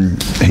was in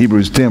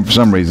Hebrews 10 for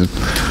some reason.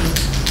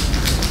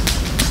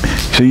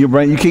 So your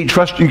brain, you can't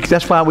trust.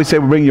 That's why we say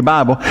we bring your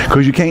Bible,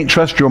 because you can't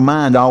trust your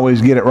mind to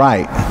always get it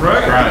right.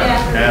 Right.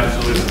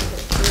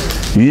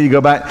 Absolutely. You need to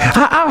go back.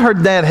 I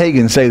heard Dad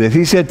Hagin say this.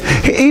 He said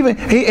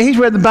he's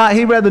read the Bible.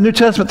 He read the New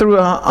Testament through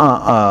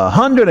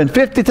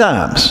 150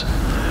 times,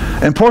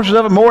 and portions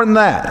of it more than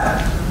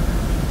that.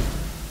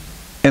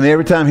 And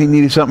every time he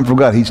needed something from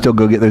God, he'd still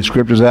go get those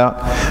scriptures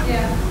out,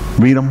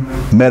 read them,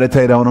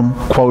 meditate on them,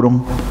 quote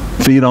them,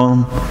 feed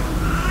on them.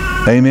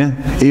 Amen.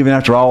 Even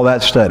after all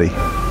that study.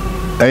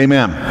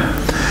 Amen.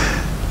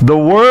 The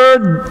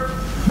word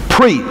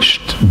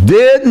preached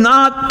did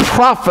not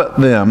profit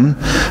them,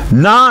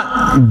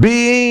 not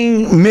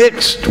being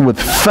mixed with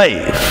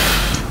faith.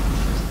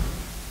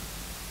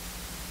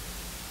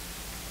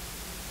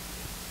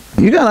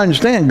 You got to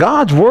understand,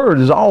 God's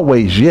word is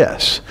always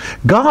yes.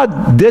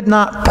 God did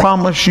not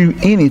promise you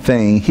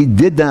anything He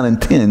did not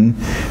intend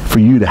for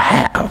you to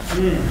have.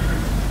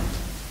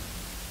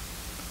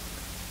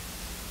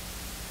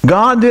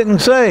 God didn't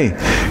say,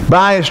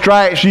 by His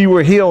stripes you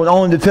were healed,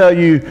 only to tell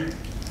you,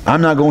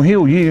 I'm not going to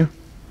heal you.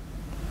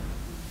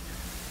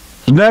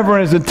 Never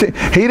is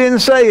He didn't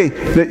say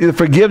that the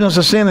forgiveness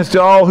of sin is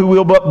to all who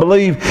will but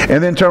believe,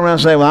 and then turn around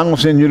and say, well, I'm going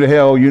to send you to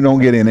hell. You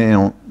don't get in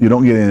on it. You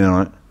don't get in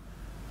on it.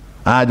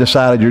 I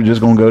decided you're just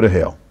going to go to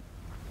hell.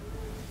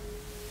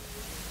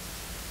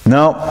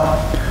 No.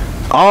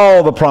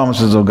 All the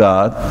promises of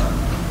God.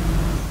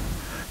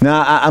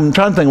 Now, I'm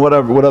trying to think what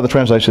other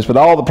translations, but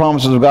all the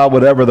promises of God,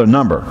 whatever their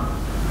number.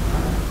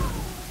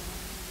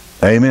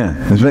 Amen.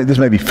 This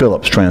may be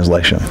Philip's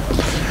translation.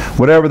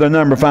 Whatever their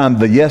number, find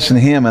the yes in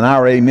Him and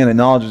our amen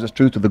acknowledges the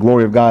truth of the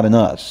glory of God in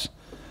us.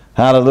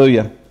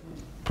 Hallelujah.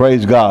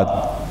 Praise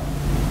God.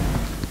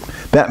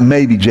 That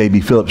may be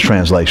J.B. Phillips'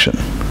 translation.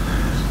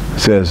 It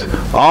says,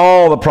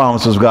 all the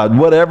promises of God,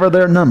 whatever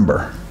their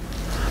number.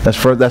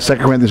 That's 2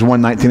 Corinthians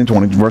 1, 19 and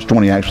 20, verse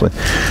 20 actually.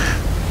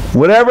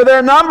 whatever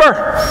their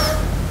number,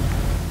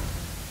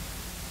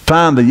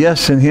 find the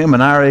yes in him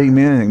and our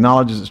amen and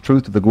acknowledges its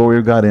truth of the glory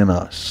of God in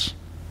us.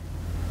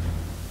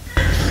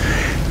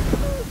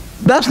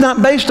 That's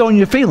not based on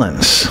your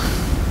feelings.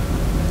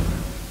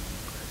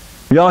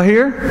 Y'all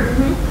here?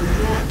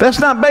 That's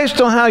not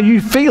based on how you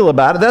feel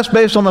about it. That's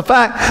based on the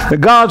fact that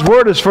God's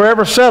word is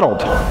forever settled.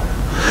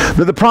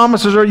 That the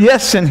promises are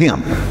yes in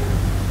him.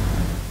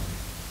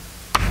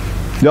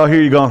 Y'all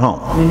hear you going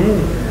home?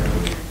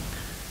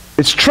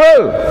 It's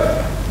true.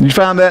 You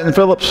found that in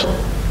Phillips?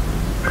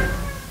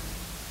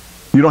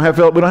 You don't have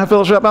Phillips? We don't have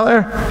Phillips up out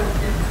there?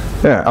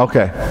 Yeah,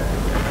 okay.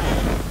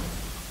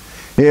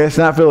 Yeah, it's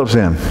not Phillips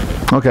then.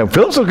 Okay,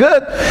 Phillips is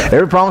good.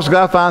 Every promise of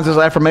God finds his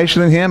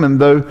affirmation in him, and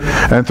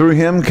through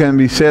him can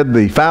be said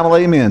the final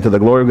amen to the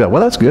glory of God.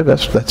 Well, that's good.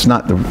 That's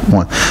not the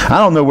one. I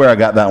don't know where I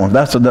got that one.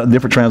 That's a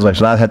different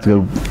translation. I'd have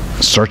to go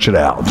search it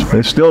out. But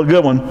it's still a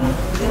good one.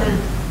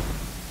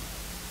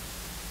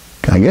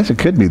 I guess it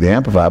could be the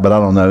Amplified, but I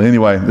don't know.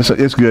 Anyway,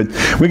 it's good.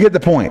 We get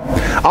the point.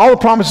 All the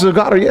promises of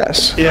God are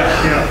yes.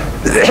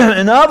 Yeah.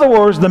 In other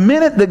words, the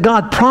minute that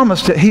God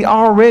promised it, he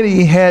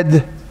already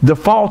had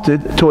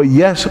defaulted to a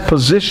yes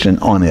position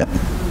on it.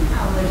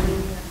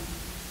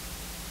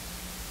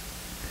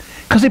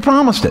 Because he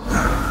promised it.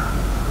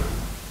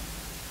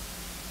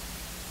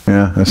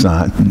 Yeah, that's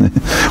not.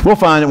 We'll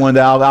find it one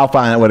day. I'll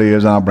find out what it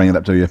is and I'll bring it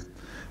up to you.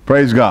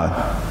 Praise God.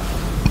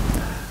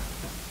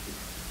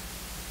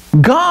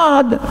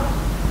 God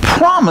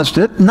promised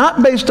it,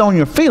 not based on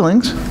your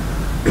feelings,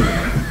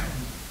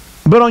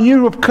 but on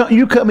you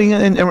coming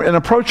in and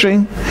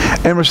approaching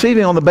and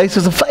receiving on the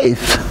basis of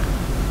faith.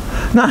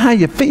 Not how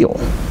you feel.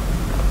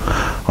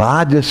 Well,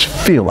 I just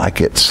feel like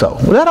it's so.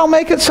 Well, that don't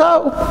make it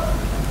so.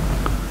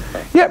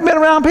 You ever been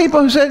around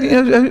people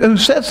who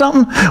said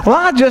something? Well,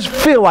 I just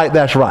feel like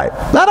that's right.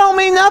 That don't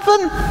mean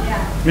nothing.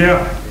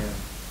 Yeah.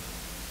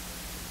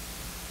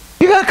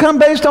 You got to come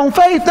based on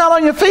faith, not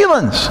on your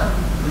feelings.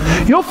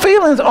 Your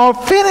feelings are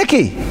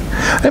finicky.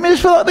 Let me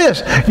just put it like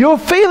this. Your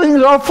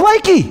feelings are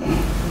flaky.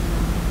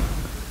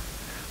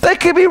 They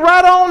could be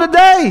right on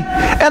today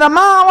and a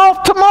mile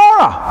off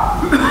tomorrow.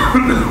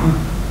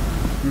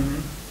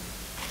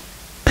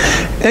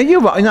 And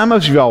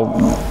most of y'all,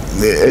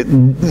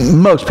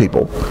 most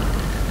people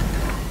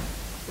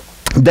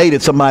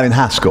dated somebody in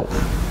high school.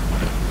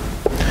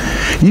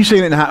 You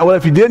seen it in well,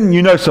 if you didn't,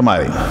 you know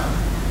somebody.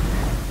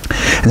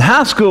 In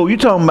high school, you're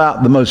talking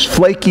about the most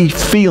flaky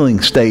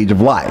feeling stage of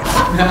life.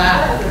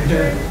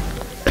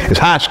 It's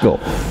high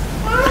school.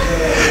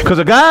 Because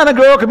a guy and a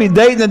girl could be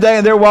dating today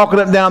and they're walking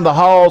up and down the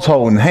halls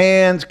holding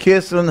hands,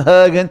 kissing,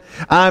 hugging.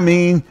 I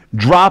mean,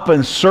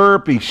 dropping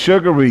syrupy,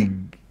 sugary,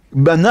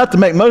 enough to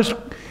make most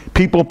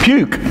people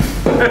puke.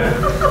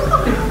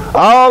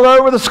 All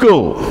over the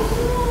school.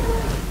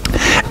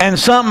 And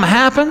something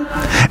happened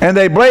and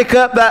they break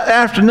up that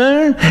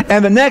afternoon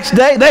and the next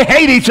day they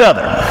hate each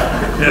other.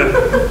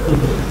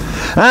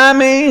 I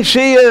mean,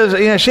 she's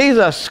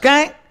a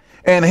skank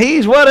and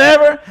he's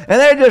whatever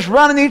and they're just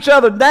running each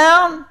other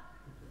down.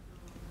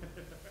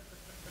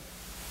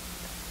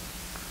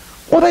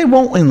 Well, they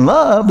weren't in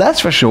love, that's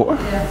for sure.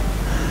 Yeah.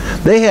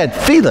 They had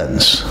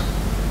feelings.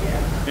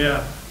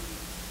 Yeah.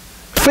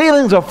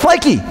 Feelings are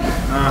flaky.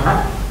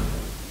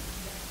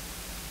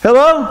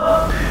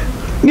 Hello?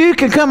 You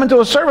can come into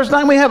a service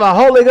tonight. We have a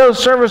Holy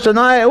Ghost service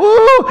tonight.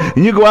 Woo!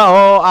 And you go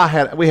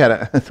out. We had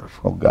a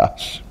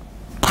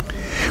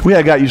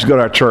guy who used to go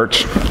to our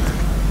church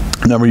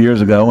a number of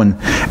years ago,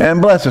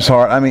 and bless his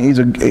heart. I mean, he's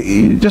a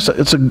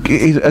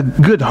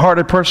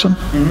good-hearted person,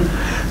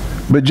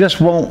 but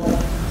just wasn't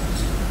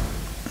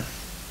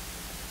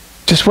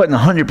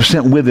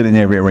 100% with it in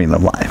every arena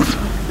of life.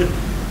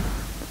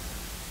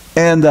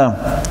 And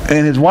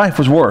his wife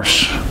was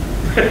worse.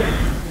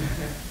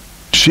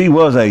 She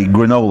was a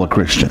granola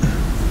Christian.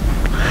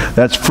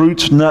 That's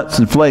fruits, nuts,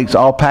 and flakes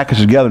all packaged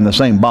together in the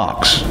same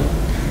box.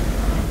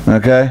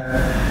 Okay?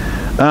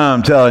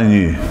 I'm telling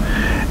you.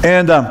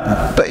 And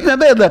but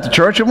they had left the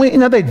church,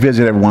 and they'd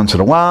visit every once in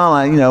a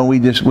while. We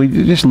just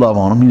love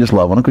on them. You just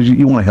love on them because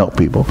you want to help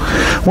people.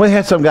 We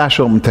had some guy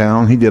show up in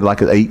town. He did like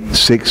an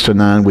 6 to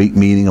 9 week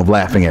meeting of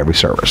laughing every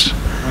service,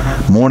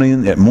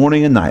 morning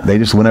and night. They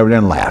just went over there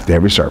and laughed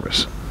every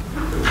service.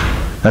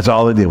 That's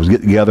all they did was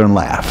get together and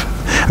laugh.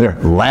 They're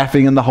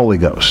laughing in the Holy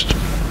Ghost.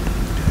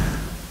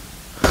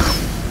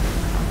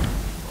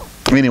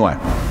 Anyway.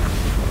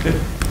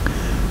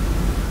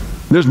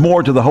 There's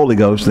more to the Holy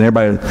Ghost than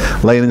everybody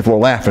laying in the floor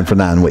laughing for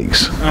 9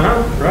 weeks.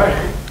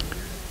 Right.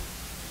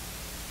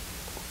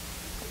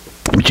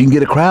 But you can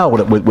get a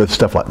crowd with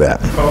stuff like that.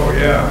 Oh,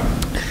 yeah.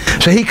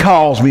 So he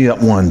calls me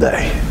up one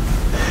day,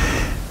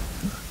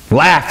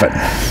 laughing,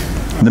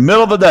 in the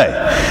middle of the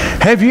day.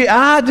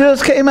 I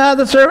just came out of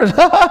the service.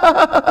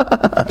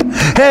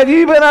 Have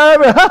you been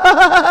over?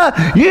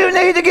 You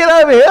need to get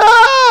over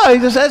here. He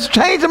just says, it's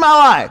changing my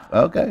life.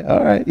 Okay,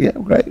 all right, yeah,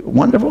 great,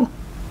 wonderful.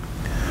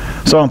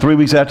 Saw him 3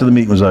 weeks after the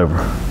meeting was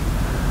over.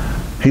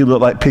 He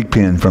looked like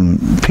Pigpen from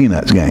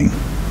Peanuts gang.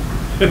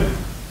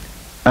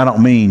 I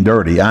don't mean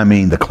dirty. I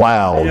mean the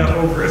cloud Yeah,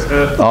 over his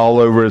head. all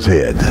over his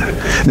head.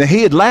 Now,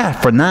 he had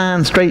laughed for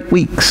 9 straight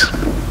weeks.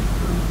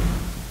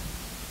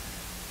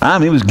 I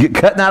mean, he was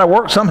cutting out of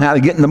work somehow to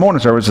get in the morning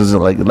services,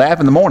 like laugh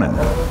in the morning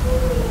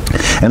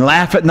and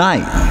laugh at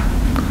night.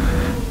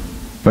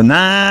 For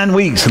 9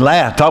 weeks,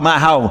 laugh, talking about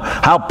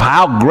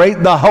how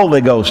great the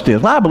Holy Ghost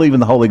is. Well, I believe in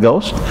the Holy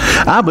Ghost.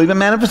 I believe in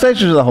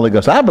manifestations of the Holy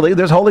Ghost. I believe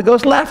there's Holy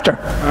Ghost laughter.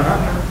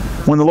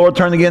 When the Lord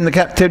turned again the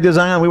captivity of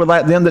Zion, we were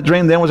like them that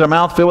dreamed. Then was our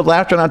mouth filled with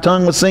laughter and our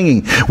tongue was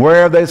singing.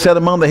 Wherever they said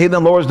among the heathen,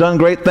 the Lord has done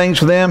great things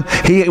for them.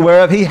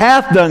 Wherever he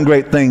hath done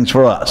great things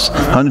for us.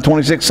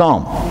 126th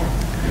Psalm.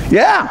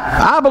 Yeah,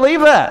 I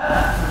believe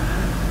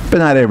that. But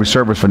not every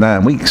service for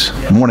 9 weeks,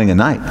 morning and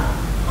night.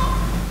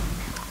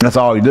 That's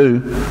all you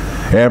do.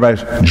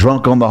 Everybody's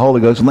drunk on the Holy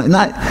Ghost.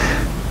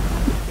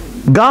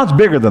 God's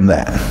bigger than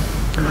that.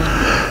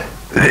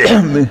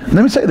 Let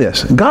me say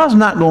this. God's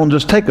not going to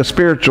just take a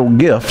spiritual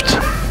gift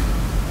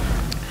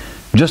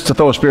just to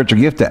throw a spiritual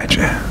gift at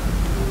you.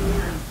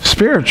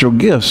 Spiritual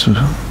gifts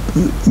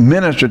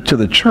ministered to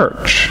the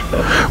church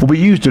will be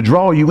used to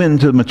draw you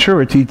into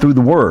maturity through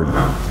the Word.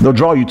 They'll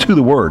draw you to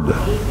the Word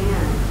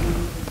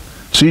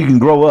so you can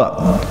grow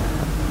up.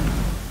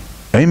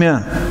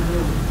 Amen.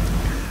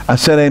 I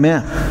said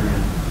amen.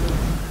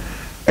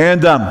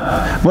 And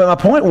well, my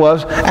point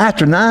was,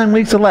 after 9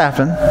 weeks of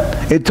laughing,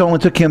 it only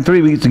took him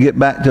 3 weeks to get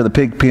back to the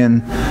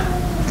Pigpen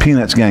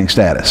Peanuts gang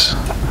status.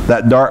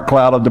 That dark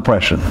cloud of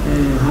depression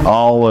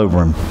all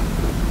over him.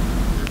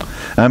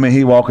 I mean,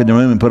 he walked in the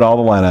room and put all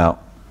the light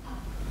out.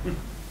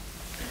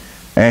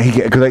 And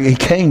because he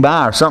came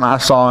by or something, I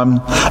saw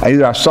him.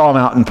 Either I saw him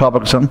out in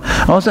public or something.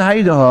 I said, "How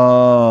you doing?"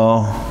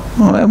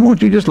 Oh,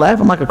 won't you just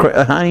laughing like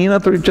a hyena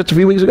just a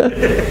few weeks ago?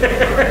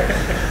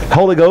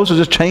 Holy Ghost has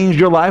just changed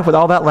your life with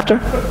all that laughter.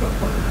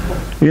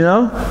 You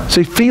know?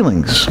 See,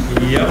 feelings.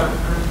 Yep.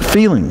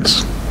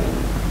 Feelings.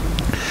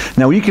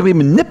 Now, you can be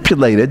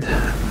manipulated.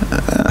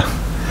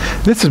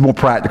 This is more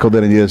practical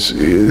than it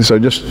is, so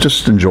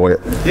just enjoy it.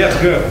 Yes,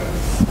 good.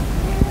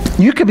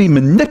 You can be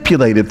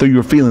manipulated through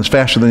your feelings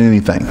faster than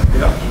anything.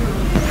 Yep.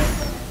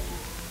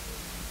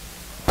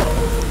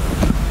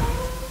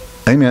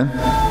 Amen.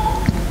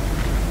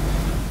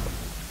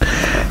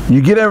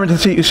 You get over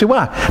into you see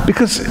why?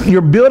 Because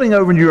you're building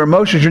over your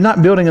emotions. You're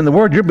not building in the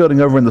Word. You're building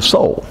over in the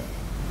soul.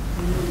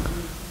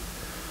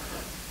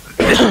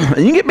 And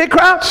you can get big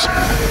crowds.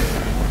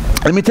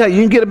 Let me tell you,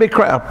 you can get a big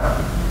crowd.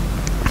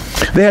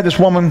 They had this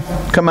woman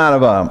come out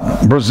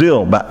of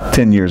Brazil about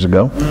 10 years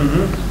ago.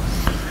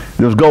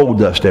 There was gold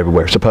dust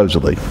everywhere,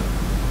 supposedly.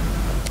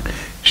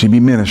 She'd be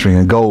ministering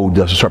and gold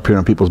dust would start appearing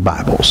on people's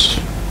Bibles.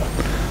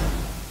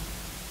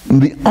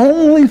 The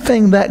only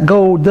thing that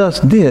gold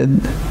dust did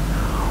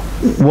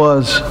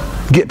was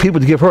get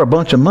people to give her a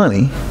bunch of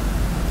money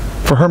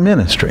for her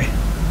ministry.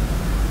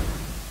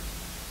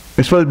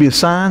 It's supposed to be a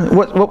sign.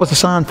 What was the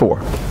sign for?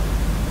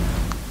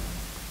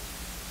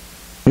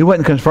 He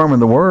wasn't confirming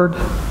the Word.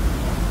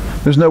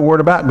 There's no word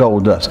about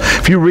gold dust.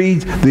 If you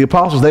read the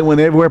apostles, they went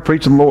everywhere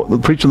preaching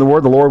the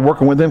Word, the Lord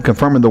working with them,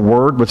 confirming the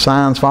Word with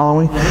signs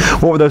following.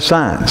 What were those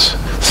signs?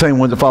 The same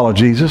ones that followed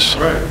Jesus.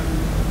 Right.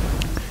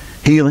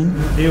 Healing.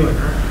 Healing.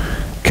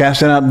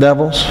 Casting out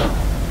devils.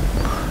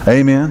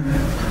 Amen.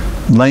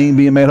 Lame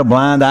being made up,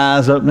 blind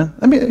eyes opening.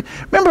 I mean,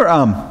 remember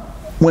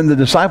when the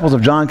disciples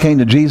of John came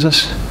to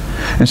Jesus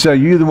and said,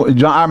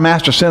 our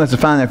master sent us to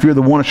find out if you're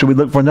the one or should we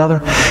look for another?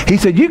 He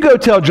said, you go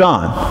tell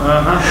John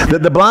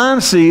that the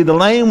blind see, the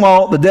lame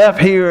walk, the deaf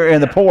hear,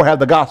 and the poor have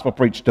the gospel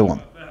preached to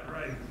them.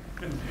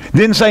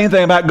 Didn't say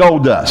anything about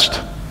gold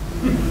dust.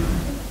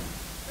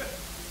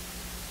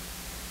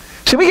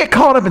 See, we get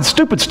caught up in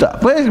stupid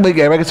stuff. We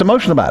get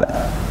emotional about it.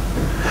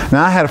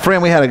 Now, I had a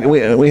friend, we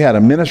had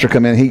a minister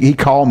come in. He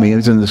called me. He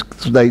was in the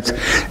States.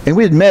 And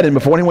we had met him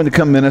before, and he wanted to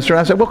come minister. And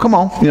I said, well, come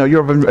on. You know,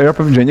 you're up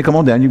in Virginia. Come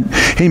on down.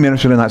 He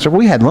ministered tonight. So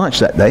we had lunch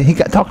that day. He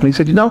got talking to me. He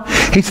said,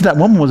 he said that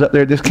woman was up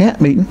there at this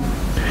camp meeting.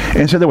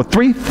 And said there were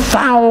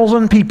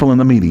 3,000 people in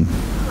the meeting.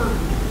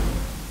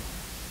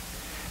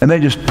 And they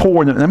just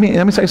poured. Let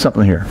me say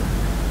something here.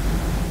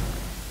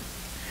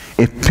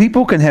 If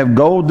people can have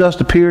gold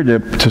dust appear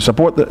to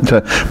support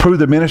to prove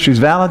their ministry is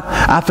valid,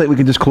 I think we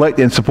can just collect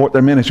it and support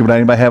their ministry without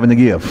anybody having to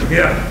give.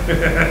 Yeah.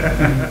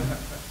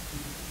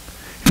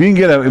 If you can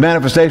get a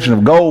manifestation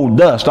of gold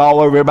dust all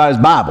over everybody's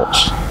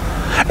Bibles,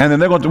 and then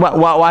they're going to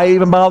why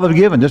even bother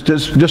giving?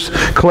 Just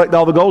collect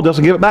all the gold dust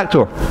and give it back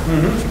to her.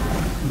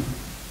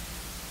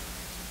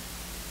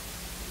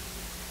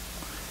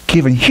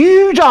 Giving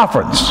huge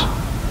offerings.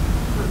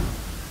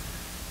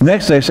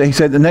 Next day, he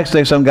said the next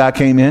day some guy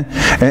came in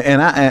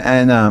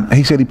and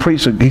he said he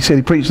preached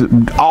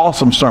an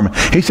awesome sermon.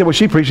 He said what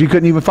she preached he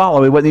couldn't even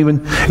follow. It wasn't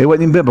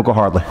even biblical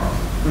hardly.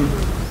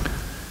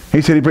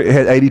 He said he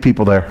had 80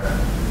 people there.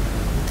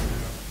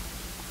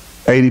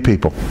 80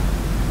 people.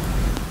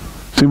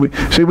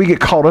 See, we get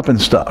caught up in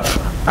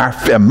stuff. Our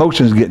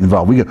emotions get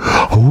involved. We go,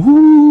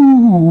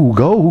 ooh,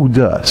 gold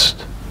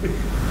dust.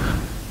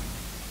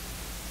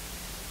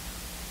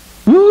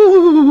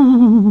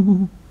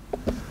 Ooh.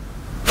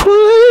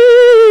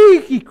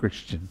 Freaky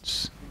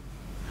Christians.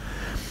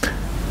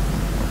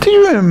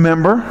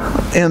 remember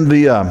in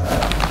the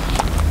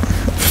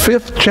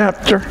 5th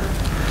chapter,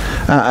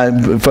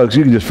 folks,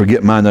 you can just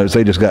forget my notes.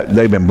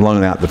 They've been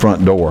blown out the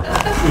front door.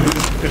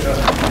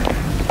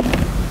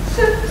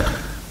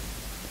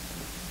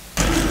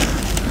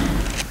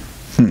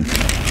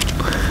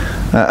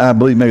 I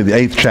believe maybe the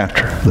 8th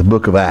chapter, the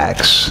book of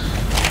Acts.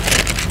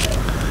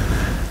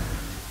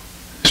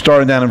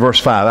 Starting down in verse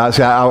 5.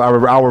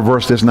 I'll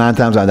reverse this 9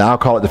 times. I'll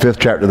call it the 5th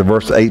chapter, the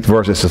 8th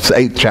verse. It's the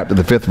 8th chapter,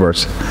 the 5th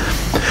verse.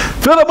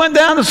 Philip went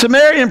down to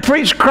Samaria and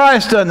preached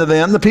Christ unto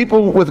them, the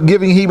people with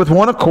giving heed with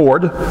one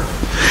accord,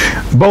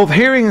 both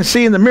hearing and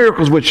seeing the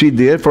miracles which he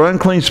did. For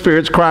unclean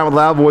spirits, crying with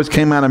loud voice,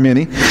 came out of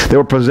many. They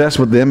were possessed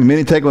with them. And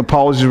many taken with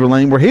palsies were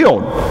lame, were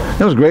healed.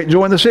 There was great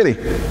joy in the city.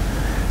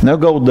 No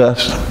gold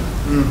dust.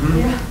 Mm-hmm.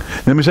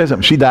 Yeah. Let me say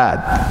something. She died.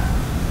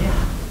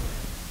 Yeah.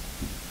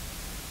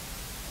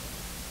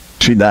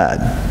 She died.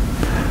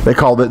 They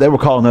were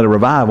calling that a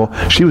revival.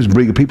 She was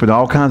bringing people to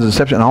all kinds of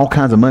deception, and all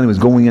kinds of money was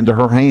going into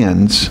her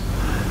hands.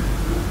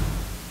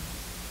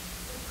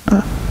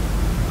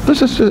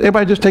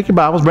 Everybody just take your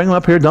Bibles, bring them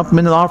up here, dump them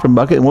in the offering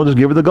bucket, and we'll just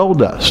give her the gold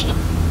dust.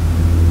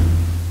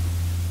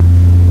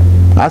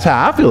 That's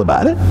how I feel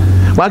about it.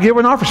 Why give her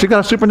an offering? She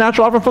got a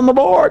supernatural offering from the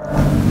Lord.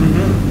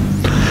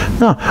 Mm-hmm.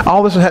 No,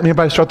 all this is happening.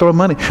 Everybody start throwing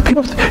money.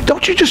 People,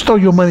 don't you just throw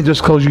your money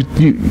just because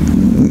you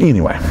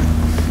anyway.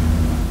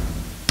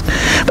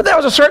 But there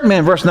was a certain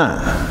man, verse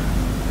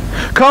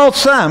 9, called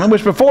Simon,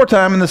 which before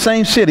time in the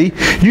same city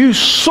used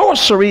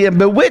sorcery and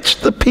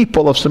bewitched the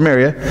people of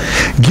Samaria,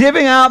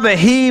 giving out that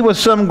he was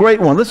some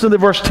great one. Listen to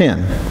verse 10.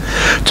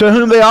 To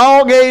whom they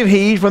all gave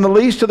heed, from the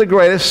least to the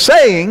greatest,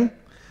 saying,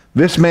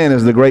 this man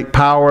is the great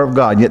power of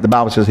God. Yet the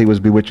Bible says he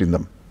was bewitching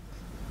them.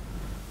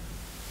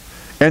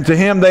 And to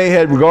him they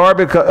had regard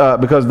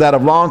because that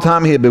of long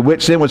time he had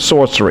bewitched them with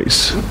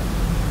sorceries.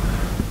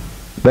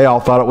 They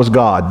all thought it was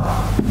God.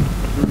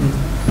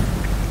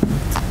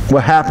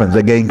 What happens?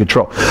 They gain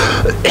control.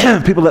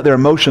 People let their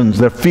emotions,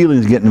 their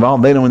feelings get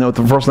involved. They don't know what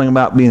the first thing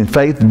about being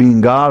faith, being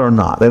God or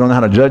not. They don't know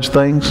how to judge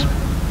things.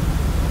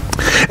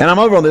 And I'm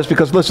over on this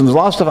because, listen, there's a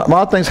lot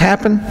of things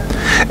happen,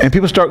 and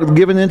people start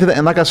giving into that.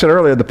 And like I said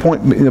earlier, the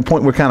point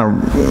we're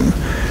kind of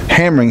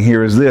hammering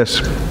here is this.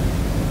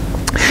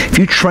 If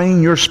you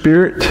train your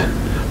spirit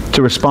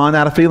to respond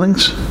out of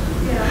feelings,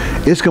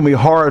 it's going to be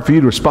hard for you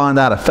to respond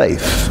out of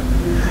faith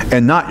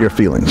and not your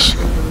feelings.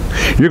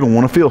 You're going to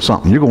want to feel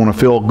something. You're going to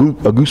feel a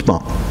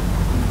goosebump.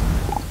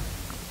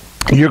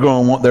 You're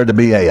going to want there to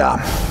be a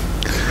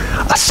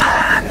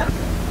sign.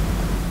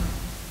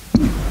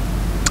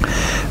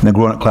 Now,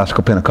 growing up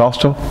classical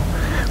Pentecostal,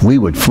 we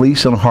would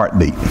fleece on a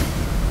heartbeat.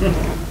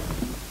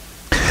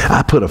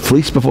 I put a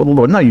fleece before the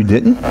Lord. No, you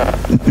didn't.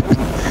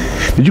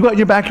 Did you go out in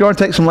your backyard and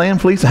take some lamb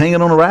fleece and hang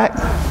it on a rack?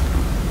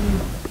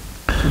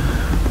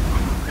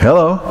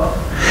 Hello.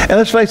 And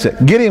let's face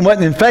it, Gideon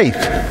wasn't in faith.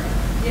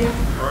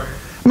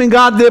 I mean,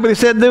 God did what he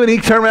said to do, and he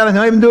turned around and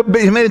made him do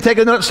it. He made him take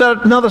another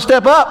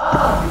step up.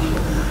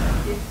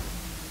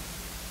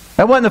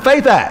 That wasn't a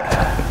faith act.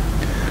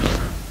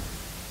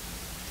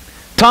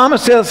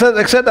 Thomas says,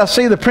 except I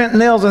see the print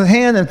nails in his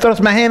hand and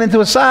thrust my hand into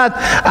his side,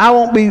 I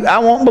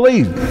won't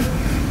believe.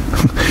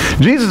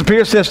 Jesus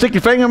appears, says, stick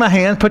your finger in my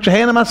hand, put your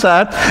hand in my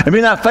side, and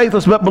be not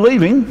faithless but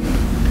believing.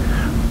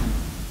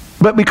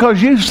 But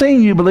because you've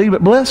seen, you believe.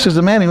 But blessed is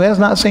the man who has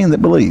not seen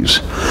that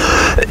believes.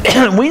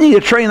 We need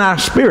to train our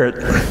spirit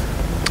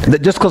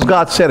that just because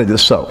God said it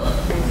is so.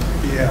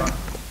 Yeah.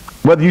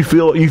 Whether you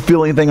feel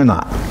anything or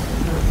not.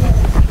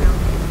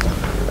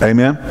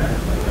 Amen.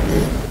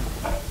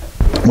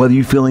 Whether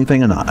you feel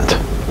anything or not.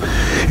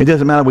 It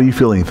doesn't matter whether you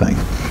feel anything.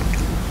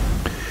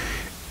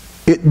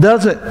 It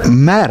doesn't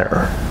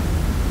matter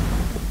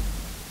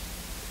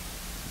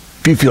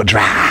if you feel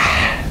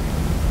dry.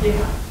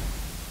 Yeah.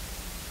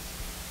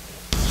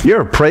 You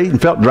ever prayed and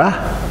felt dry?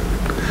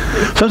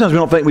 Sometimes we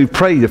don't think we've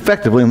prayed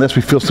effectively unless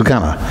we feel some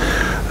kind of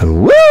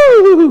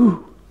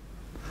woo.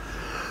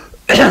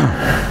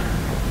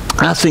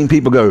 I've seen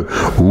people go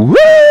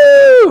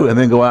woo and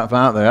then go out and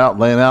find out they're out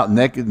laying out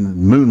naked in the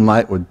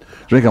moonlight with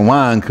drinking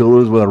wine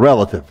coolers with a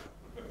relative,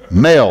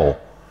 male,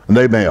 and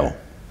they male,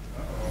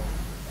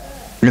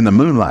 in the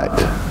moonlight.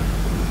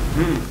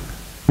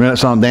 Remember that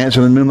song,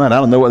 Dancing in the Moonlight? I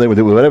don't know what they were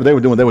doing. Whatever they were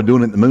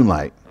doing it in the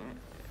moonlight.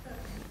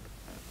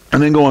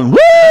 And then going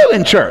woo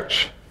in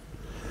church.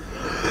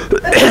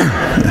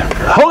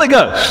 Holy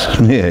Ghost.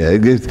 Yeah,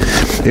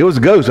 it was a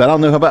ghost. I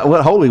don't know about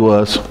what holy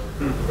was.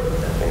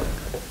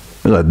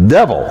 It was a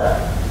devil.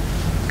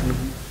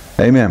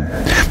 Amen.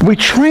 We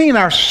train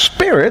our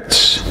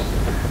spirits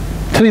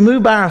to be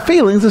moved by our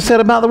feelings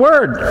instead of by the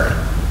Word.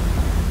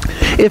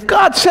 If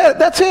God said it,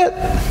 that's it.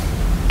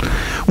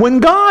 When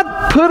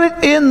God put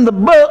it in the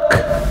book,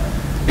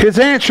 His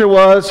answer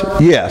was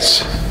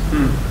yes.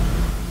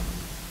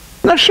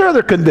 Now, sure,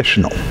 they're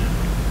conditional.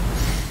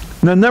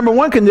 The number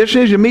one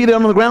condition is you meet it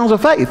on the grounds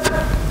of faith.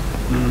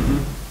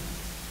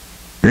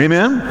 Mm-hmm.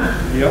 Amen?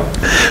 Yep.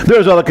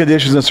 There's other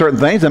conditions in certain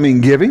things. I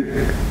mean, giving.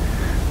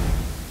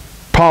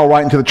 Paul,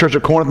 writing to the church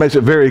at Corinth, makes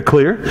it very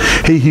clear.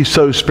 He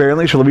sows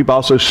sparingly shall reap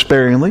also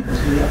sparingly.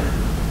 Yep.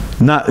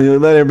 Not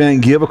let every man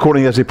give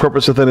according as he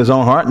purposeth in his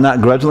own heart,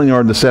 not grudgingly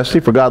or of necessity,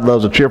 for God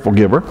loves a cheerful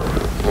giver.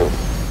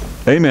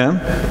 Amen.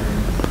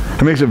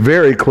 It makes it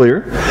very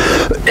clear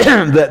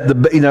that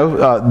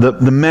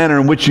the manner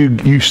in which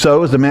you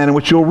sow is the manner in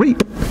which you'll reap.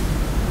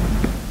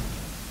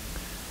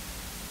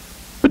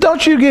 But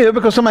don't you give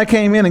because somebody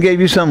came in and gave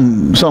you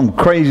some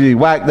crazy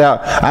whacked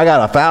out, I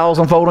got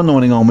 1,000-fold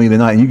anointing on me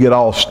tonight, and you get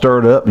all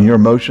stirred up in your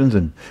emotions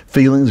and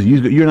feelings. And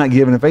you're not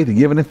giving in faith, you're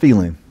giving in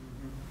feeling.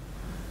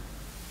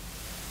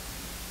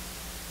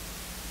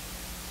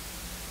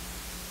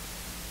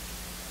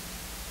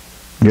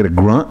 Get a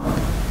grunt.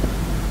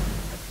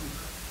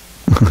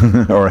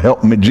 Or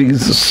help me,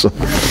 Jesus.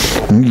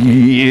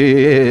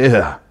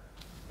 Yeah.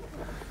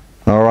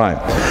 All right.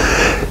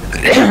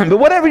 But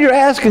whatever you're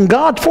asking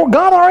God for,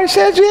 God already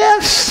says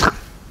yes.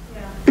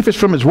 Yeah. If it's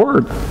from His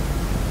Word.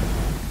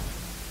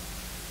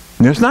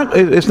 It's not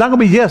going to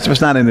be yes if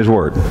it's not in His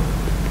Word.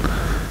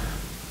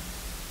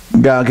 A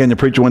guy came to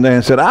preach one day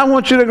and said, I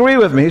want you to agree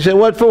with me. He said,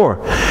 what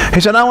for? He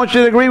said, I want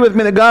you to agree with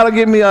me that God will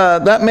give me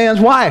that man's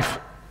wife.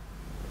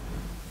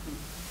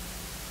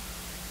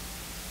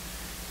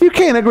 You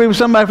can't agree with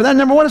somebody for that.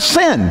 Number one, it's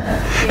sin.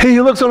 He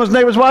who looks on his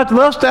neighbor's wife to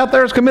lust out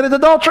there has committed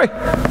adultery.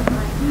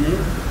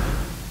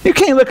 You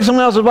can't look at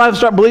someone else's wife and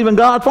start believing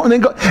God for them,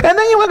 and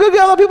then you want to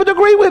get other people to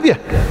agree with you.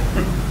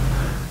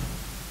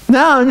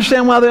 Now I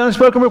understand why the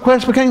unspoken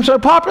request became so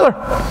popular.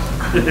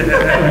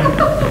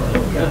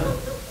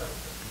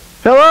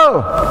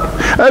 Hello?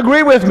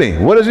 Agree with me.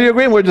 What is he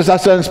agreeing with? Just I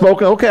said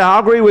unspoken. Okay, I'll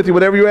agree with you.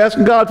 Whatever you're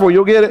asking God for,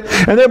 you'll get it.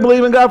 And they're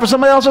believing God for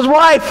somebody else's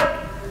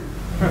wife.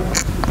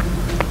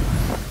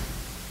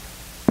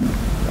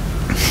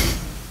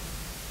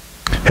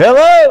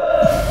 Hello?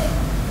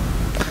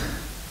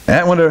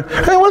 And what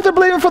if they're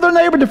believing for their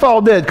neighbor to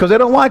fall dead because they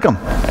don't like them?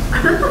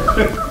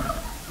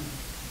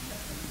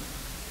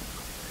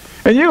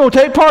 And you're going to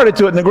take part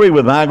to it and agree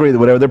with them. I agree that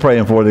whatever they're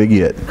praying for, they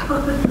get.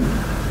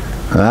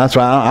 That's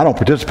why I don't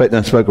participate in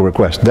unspoken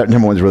requests. That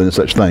number one is really no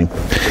such thing.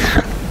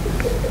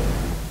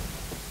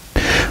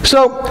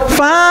 So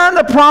find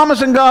the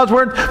promise in God's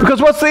Word,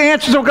 because what's the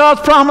answer to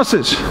God's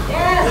promises?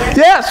 Yes.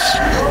 Yes.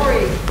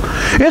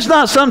 It's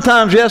not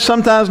sometimes yes,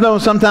 sometimes no,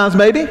 and sometimes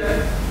maybe.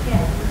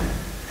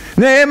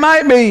 Now, it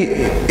might be,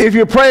 if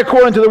you pray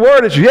according to the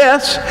Word, it's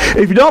yes.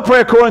 If you don't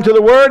pray according to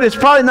the Word, it's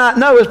probably not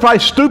no, it's probably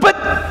stupid.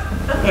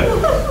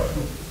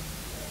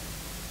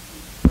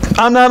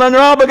 I'm not under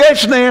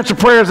obligation to answer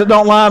prayers that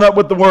don't line up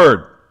with the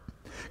Word.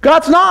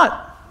 God's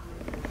not.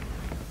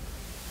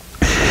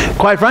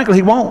 Quite frankly,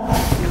 He won't.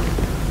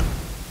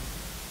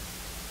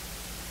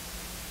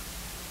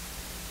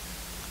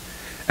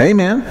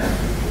 Amen.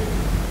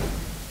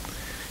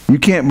 You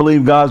can't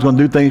believe God's going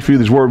to do things for you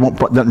His Word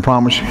doesn't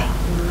promise you.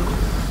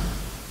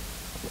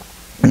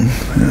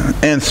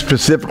 And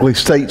specifically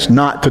states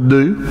not to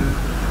do.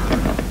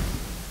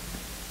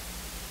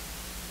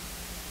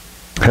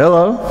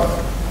 Hello?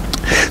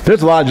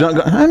 There's a lot of junk.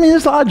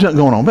 There's a lot of junk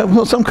going on.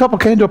 But some couple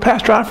came to a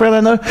pastor I friend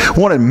I know,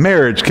 wanted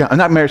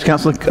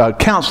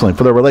counseling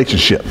for their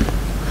relationship.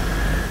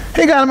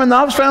 He got them in the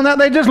office, found out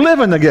they just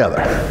living together.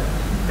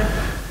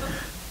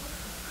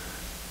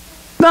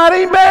 Not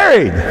even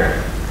married.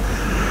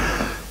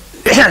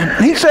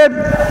 He said,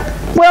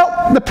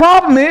 well, the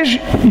problem is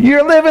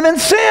you're living in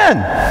sin.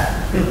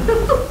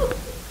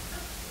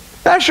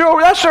 That's your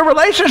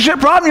relationship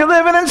problem. You're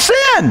living in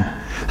sin.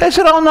 They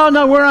said, oh,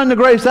 no, we're under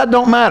grace. That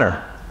don't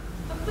matter.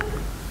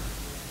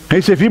 He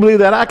said, if you believe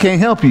that, I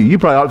can't help you. You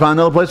probably ought to find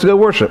another place to go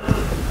worship.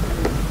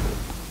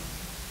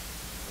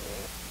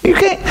 You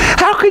can't.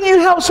 How can you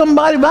help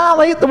somebody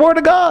violate the Word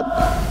of God?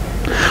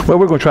 Well,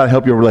 we're going to try to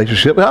help your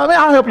relationship.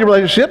 I'll help your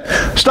relationship.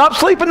 Stop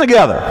sleeping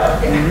together.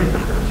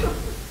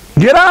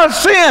 Get out of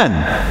sin.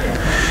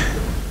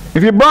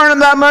 If you're burning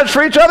that much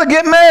for each other,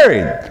 get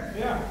married.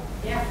 Yeah.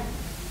 Yeah.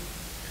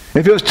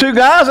 If it was two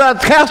guys,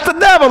 I'd cast the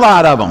devil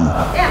out of them.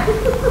 Yeah.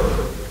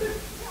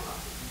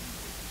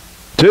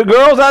 Two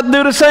girls, I'd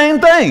do the same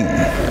thing.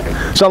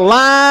 It's a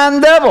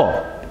lying devil.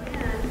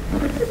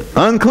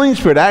 Unclean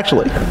spirit,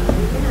 actually.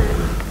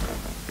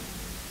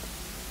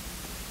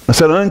 I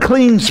said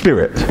unclean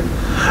spirit.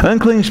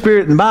 Unclean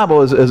spirit in the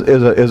Bible is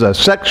a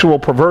sexual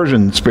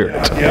perversion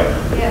spirit.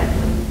 Yeah.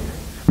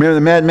 Remember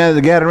the madman of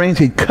the Gadarenes?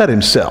 He cut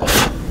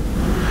himself.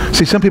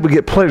 See, some people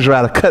get pleasure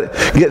out of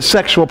get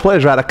sexual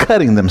pleasure out of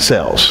cutting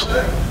themselves.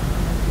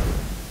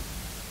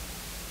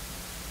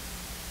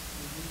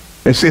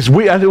 It's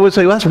weird. I would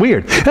say, well, that's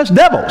weird. That's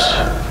devils.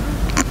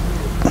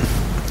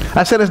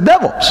 I said it's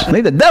devils.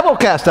 Need the devil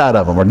cast out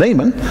of them, or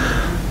demon.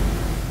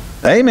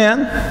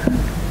 Amen.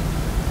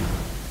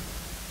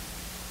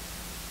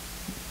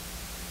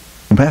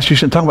 Pastor, you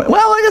shouldn't talk about,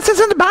 well, this is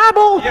in the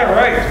Bible. Yeah,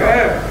 right. Go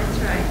ahead. That's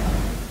right.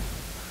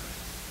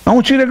 I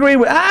want you to agree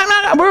with,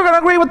 we're going to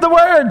agree with the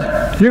Word.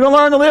 You're going to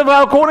learn to live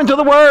according to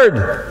the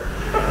Word.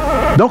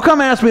 Don't come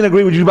ask me to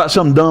agree with you about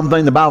some dumb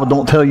thing the Bible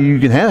don't tell you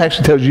can have. It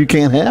actually tells you you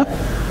can't have.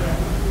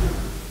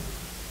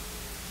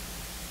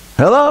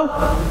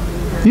 Hello?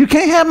 You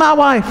can't have my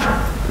wife.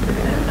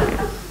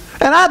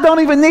 And I don't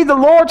even need the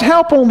Lord's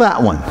help on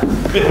that one.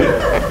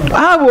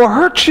 I will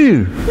hurt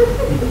you.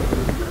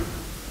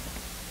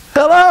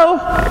 Hello?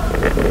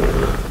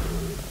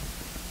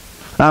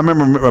 I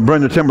remember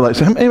Brenda Timberlake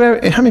saying,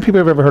 how many people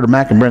have ever heard of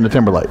Mac and Brenda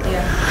Timberlake?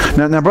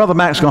 Yeah. Now Brother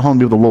Mac's gone home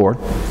to be with the Lord.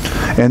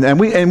 And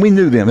we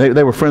knew them.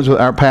 They were friends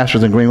with our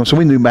pastors in Greenville, so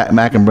we knew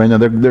Mac and Brenda.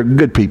 They're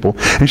good people.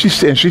 And she's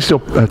still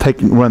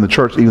running the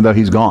church even though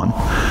he's gone.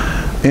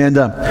 And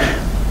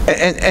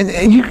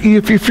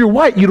if you're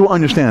white, you don't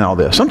understand all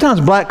this. Sometimes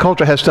black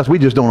culture has stuff we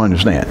just don't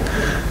understand.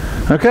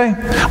 Okay?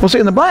 Well, see,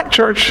 in the black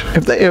church,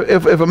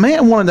 if a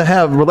man wanted to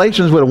have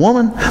relations with a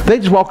woman, they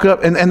just walk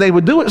up and they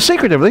would do it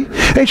secretively.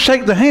 They'd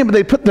shake their hand, but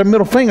they'd put their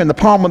middle finger in the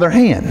palm of their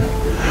hand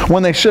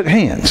when they shook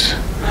hands.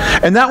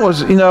 And that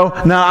was, now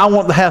I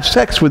want to have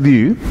sex with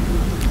you.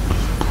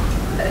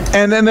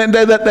 And then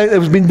it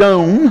was being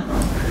known,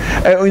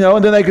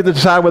 and then they could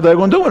decide whether they're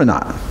going to do it or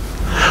not.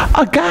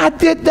 A guy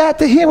did that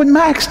to him with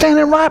Max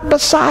standing right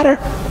beside her.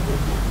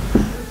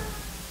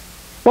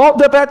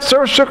 Walked up at the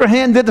service, shook her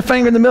hand, did the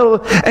finger in the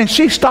middle, and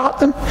she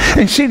stopped him,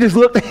 and she just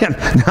looked at him.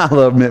 I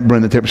love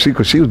Brenda Timberlake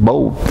because she was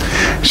bold.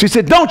 She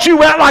said, "Don't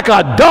you act like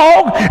a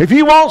dog. If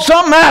you want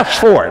something,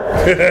 ask for it."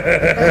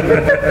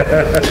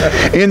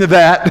 Into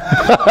that.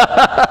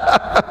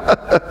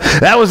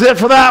 That was it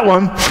for that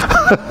one.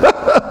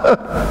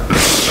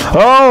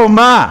 Oh,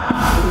 my.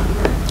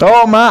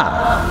 Oh,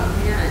 my.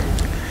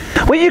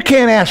 Well, you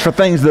can't ask for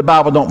things the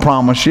Bible don't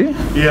promise you.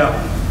 Yeah.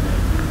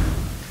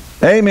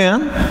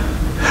 Amen.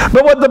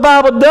 But what the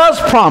Bible does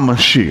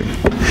promise you,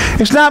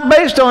 it's not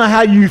based on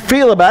how you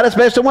feel about it. It's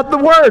based on what the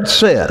Word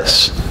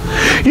says.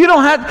 You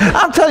don't have,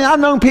 I'm telling you, I've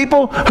known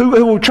people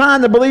who were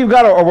trying to believe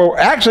God or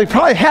actually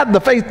probably had the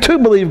faith to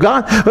believe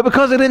God, but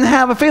because they didn't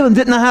have a feeling,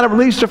 didn't know how to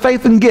release their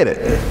faith and get it.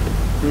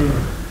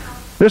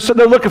 They're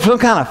looking for some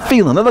kind of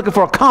feeling. They're looking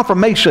for a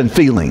confirmation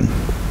feeling.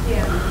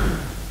 Yeah.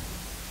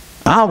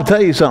 I'll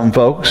tell you something,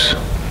 folks.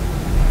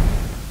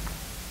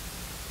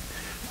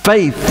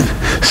 Faith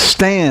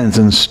stands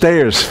and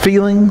stares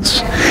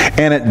feelings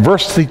and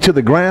adversity to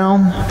the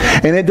ground,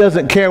 and it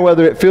doesn't care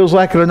whether it feels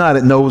like it or not.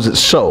 It knows it's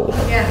so.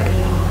 Yeah.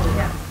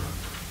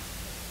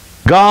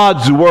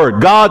 God's word.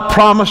 God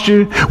promised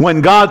you.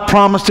 When God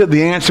promised it,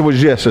 the answer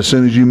was yes as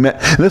soon as you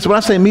met. And this, when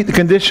I say meet the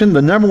condition,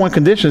 the number one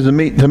condition to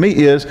me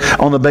is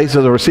on the basis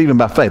of receiving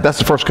by faith. That's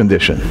the first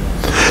condition.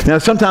 Now,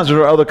 sometimes there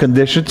are other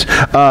conditions.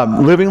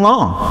 Living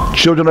long.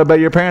 Children, obey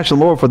your parents and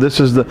Lord, for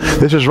this is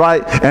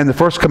right. And the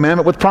first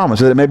commandment with promise,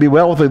 that it may be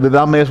well with thee, that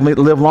thou mayest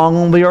live long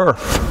on the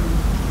earth.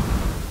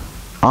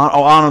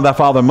 Honor thy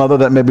father and mother,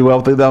 that it may be well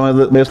with thee, thou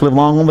mayest live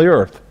long on the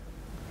earth.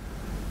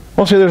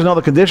 Well, see, there's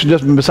another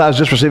condition besides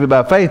just receiving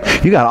by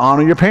faith. You got to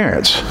honor your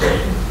parents.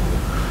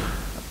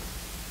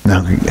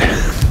 Now,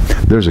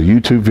 there's a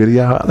YouTube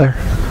video out there.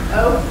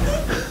 Oh.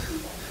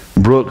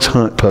 Brooks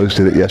Hunt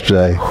posted it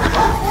yesterday.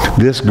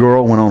 This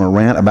girl went on a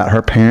rant about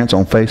her parents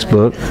on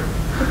Facebook.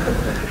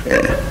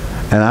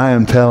 And I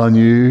am telling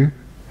you,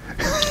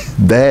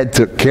 Dad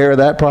took care of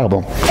that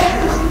problem.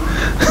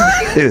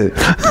 He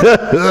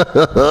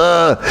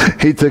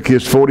took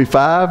his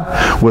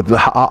 .45 with the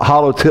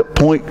hollow tip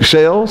point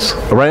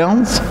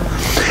rounds,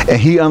 and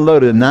he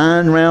unloaded a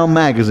 9-round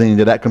magazine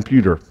to that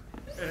computer.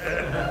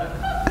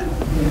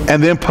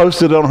 And then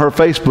posted it on her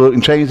Facebook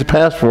and changed the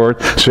password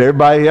so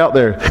everybody out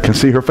there can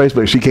see her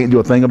Facebook. She can't do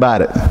a thing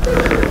about it.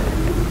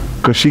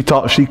 Because she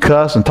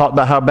cussed and talked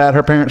about how bad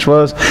her parents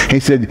was. He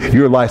said,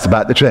 your life's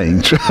about to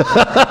change.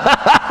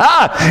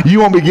 You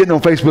won't be getting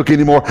on Facebook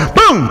anymore.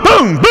 Boom,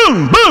 boom,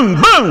 boom, boom,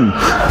 boom.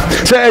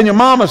 And your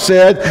mama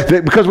said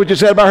that because what you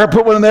said about her,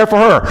 put one in there for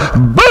her.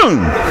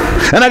 Boom.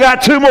 And I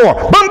got 2 more.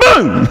 Boom,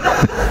 boom.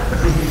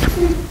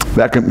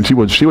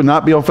 She would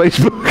not be on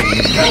Facebook.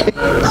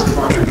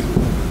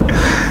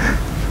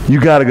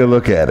 You got to go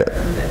look at it.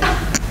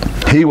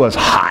 He was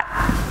hot.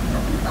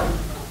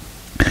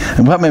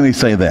 And what made me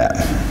say that?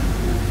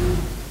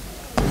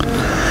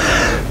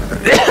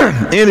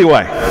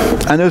 Anyway,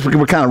 I know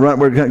we're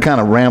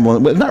kind of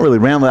rambling, but not really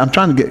rambling. I'm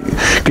trying to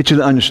get you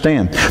to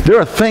understand. There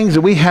are things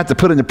that we have to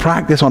put into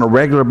practice on a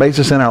regular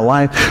basis in our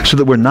life so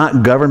that we're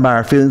not governed by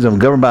our feelings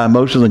and governed by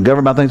emotions and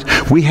governed by things.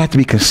 We have to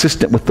be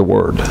consistent with the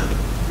Word.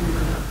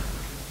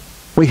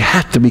 We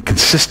have to be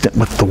consistent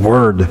with the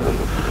Word.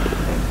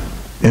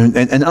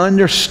 And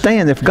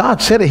understand if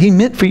God said it, He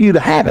meant for you to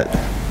have it.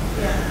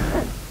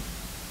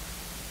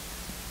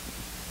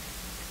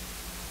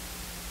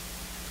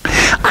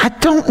 I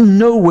don't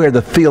know where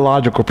the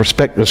theological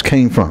perspectives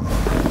came from.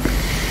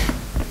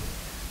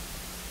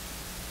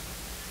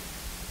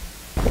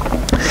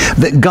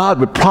 That God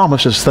would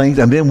promise us things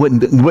and then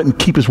wouldn't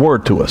keep His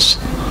word to us.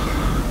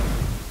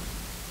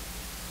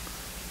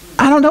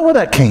 I don't know where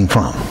that came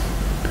from.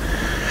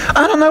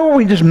 I don't know where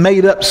we just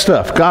made up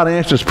stuff. God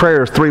answers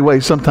prayers 3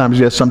 ways. Sometimes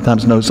yes,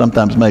 sometimes no,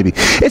 sometimes maybe.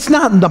 It's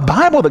not in the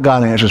Bible that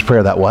God answers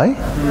prayer that way.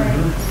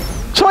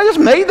 So I just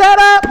made that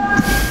up.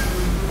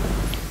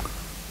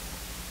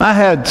 I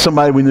had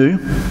somebody we knew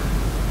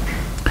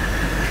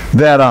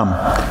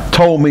that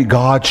told me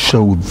God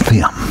showed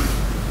them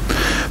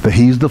that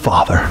He's the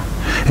Father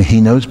And he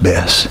knows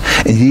best.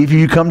 And if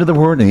you come to the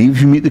Word, and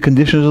if you meet the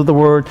conditions of the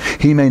Word,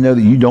 he may know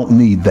that you don't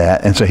need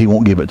that, and so he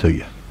won't give it to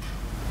you.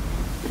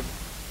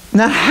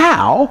 Now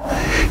how?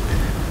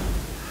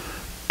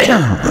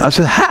 I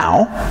said,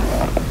 how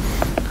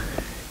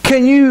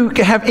can you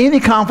have any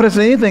confidence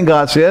in anything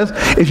God says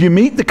if you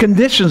meet the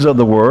conditions of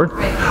the Word,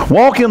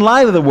 walk in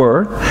light of the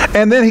Word,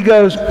 and then he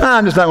goes,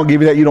 I'm just not going to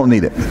give you that. You don't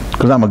need it.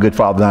 Because I'm a good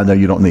father and I know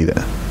you don't need it.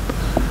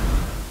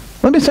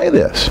 Let me say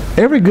this.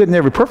 Every good and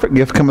every perfect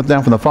gift cometh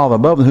down from the Father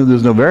above, in whom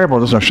there's no variable,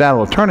 there's no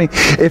shadow of turning.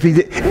 If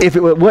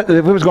it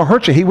was going to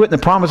hurt you, he wouldn't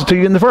have promised it to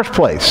you in the first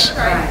place.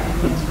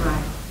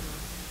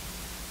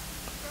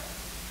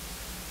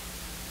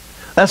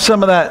 That's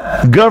some of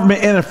that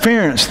government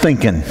interference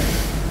thinking.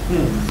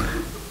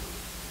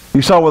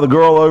 You saw with a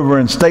girl over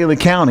in Staley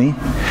County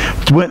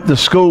went to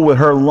school with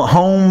her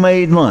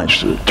homemade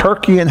lunch,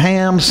 turkey and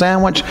ham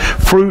sandwich,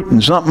 fruit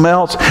and something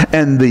else,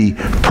 and the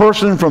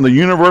person from the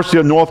University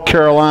of North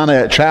Carolina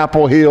at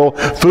Chapel Hill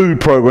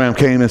food program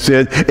came and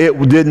said it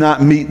did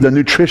not meet the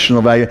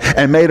nutritional value,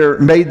 and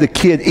made the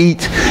kid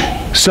eat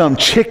some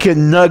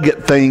chicken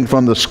nugget thing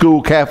from the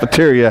school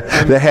cafeteria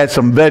that had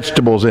some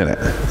vegetables in it.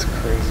 That's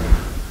crazy.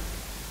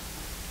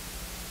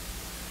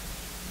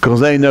 Because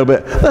they know,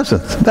 but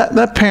listen,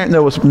 that parent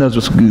knows what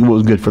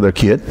was good for their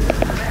kid.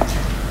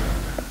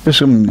 There's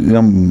some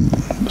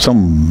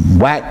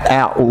whacked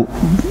out.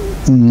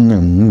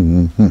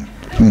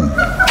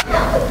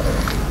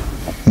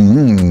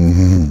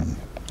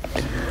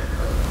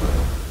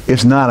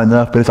 It's not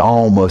enough, but it's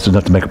almost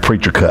enough to make a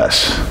preacher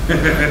cuss.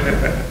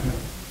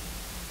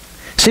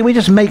 See, we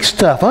just make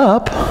stuff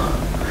up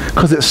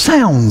because it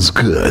sounds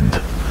good.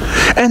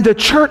 And the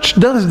church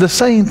does the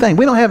same thing.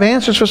 We don't have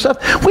answers for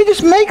stuff. We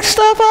just make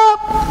stuff up.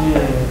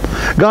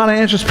 Yeah. God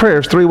answers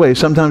prayers 3 ways.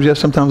 Sometimes yes,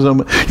 sometimes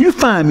no. You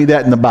find me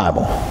that in the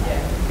Bible.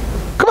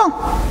 Come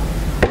on.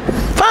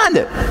 Find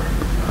it.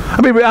 I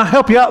mean, I'll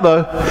help you out,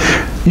 though.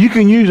 You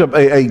can use a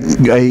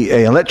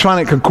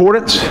electronic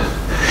concordance.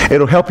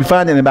 It'll help you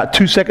find it in about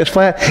 2 seconds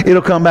flat.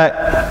 It'll come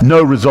back,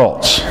 no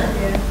results.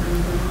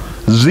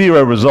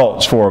 0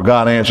 results for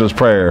God answers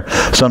prayer.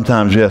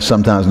 Sometimes yes,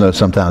 sometimes no,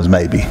 sometimes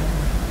maybe.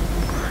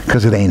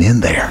 Because it ain't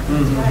in there.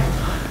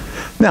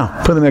 Mm-hmm.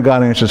 Now, put in there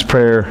God answers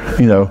prayer,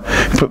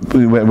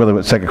 whether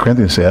what 2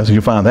 Corinthians says,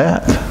 you'll find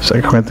that.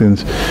 2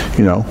 Corinthians,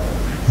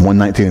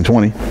 1:19 and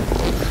 20.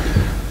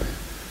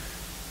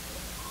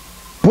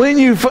 When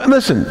you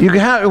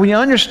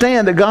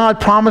understand that God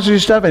promises you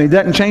stuff and he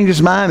doesn't change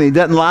his mind and he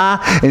doesn't lie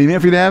and he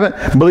meant for you to have it,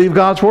 believe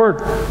God's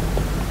word.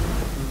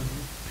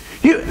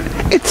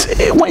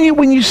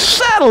 When you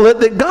settle it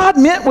that God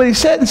meant what he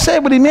said and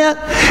said what he meant,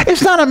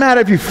 it's not a matter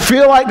if you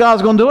feel like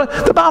God's going to do it.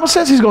 The Bible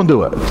says he's going to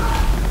do it.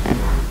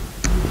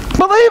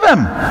 Believe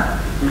him.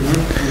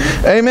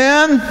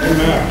 Amen?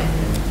 Amen.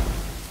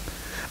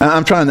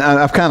 I've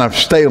kind of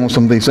stayed on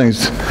some of these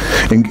things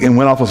and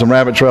went off on some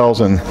rabbit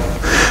trails, and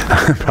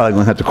I'm probably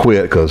going to have to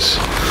quit because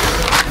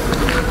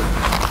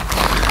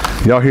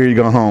y'all hear you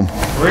going home.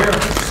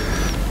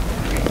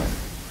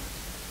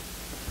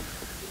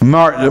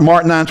 Mark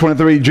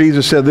 9:23,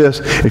 Jesus said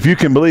this, if you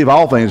can believe,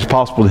 all things are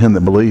possible to him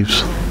that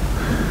believes.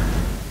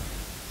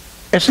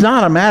 It's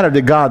not a matter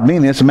that God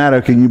mean it. It's a matter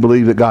of can you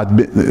believe that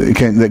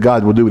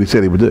God will do what he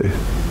said he would do.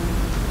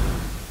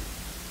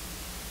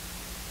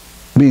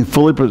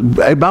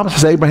 The Bible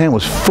says Abraham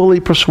was fully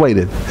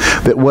persuaded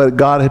that what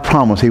God had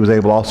promised he was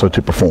able also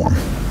to perform.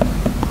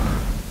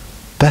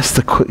 That's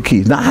the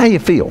key. Not how you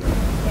feel.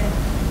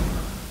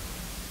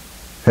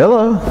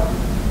 Hello?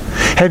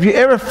 Have you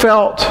ever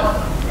felt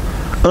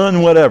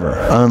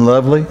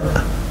unlovely,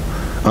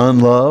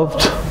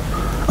 unloved,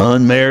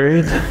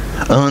 unmarried,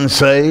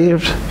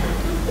 unsaved?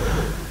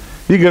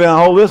 You go down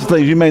a whole list of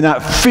things you may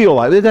not feel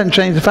like. It doesn't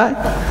change the fact.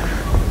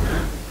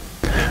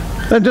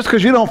 And just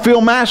because you don't feel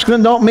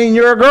masculine don't mean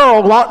you're a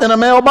girl locked in a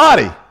male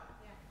body.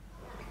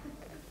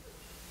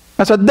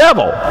 That's a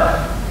devil.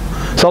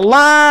 It's a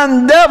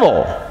lying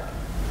devil.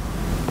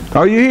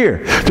 Are you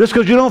here? Just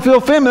because you don't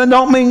feel feminine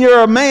don't mean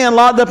you're a man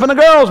locked up in a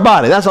girl's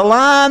body. That's a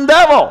lying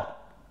devil.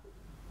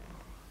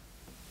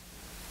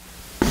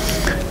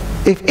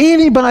 If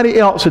anybody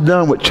else had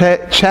done what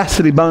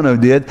Chastity Bono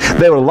did,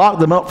 they would have locked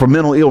them up for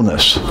mental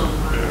illness.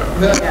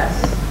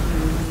 Yes.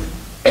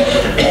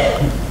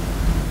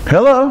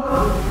 Hello?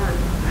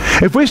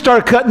 If we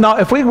start cutting off,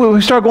 if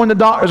we start going to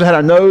doctors and had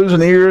our nose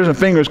and ears and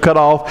fingers cut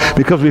off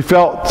because we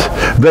felt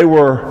they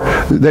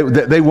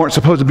weren't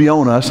supposed to be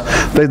on us,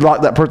 they'd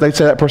lock that person. They'd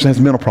say that person has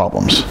mental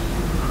problems.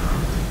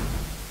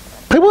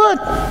 They would.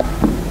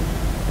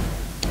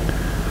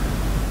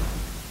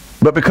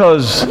 But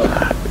because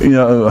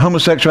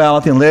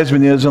homosexuality and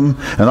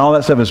lesbianism and all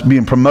that stuff is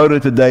being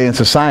promoted today in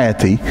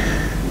society,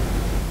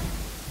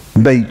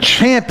 they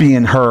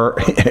champion her.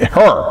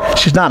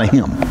 She's not a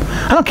him.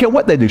 I don't care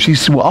what they do. She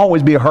will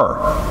always be a her.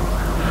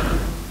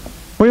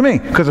 What do you mean?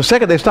 Because the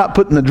second they stop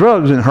putting the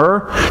drugs in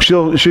her,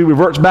 she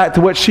reverts back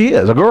to what she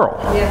is, a girl.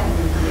 Yeah.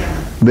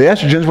 The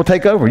estrogens will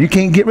take over. You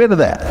can't get rid of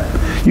that.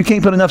 You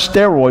can't put enough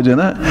steroids in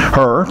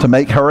her to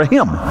make her a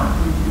him.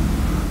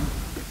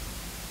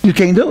 You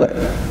can't do it.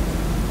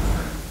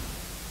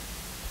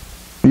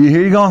 You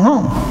hear you going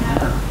home.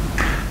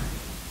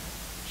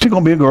 She's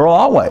going to be a girl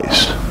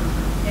always.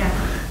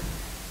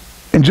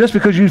 And just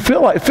because you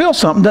feel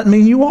something doesn't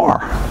mean you are.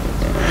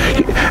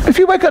 If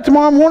you wake up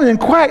tomorrow morning and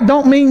quack,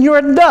 don't mean you're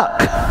a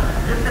duck.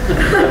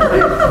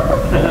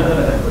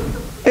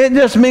 It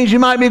just means you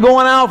might be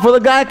going out for the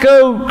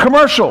Geico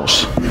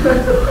commercials.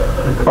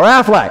 Or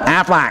Aflac.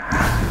 Aflac.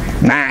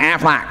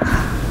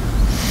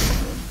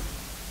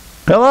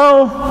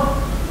 Hello?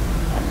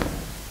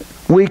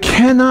 We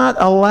cannot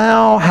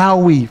allow how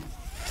we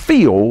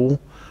feel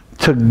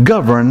to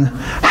govern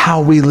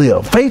how we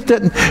live. Faith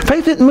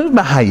didn't move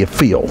by how you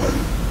feel.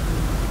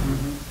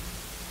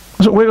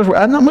 So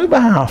I'm not moved by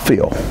how I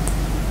feel.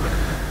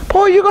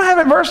 Boy, you're going to have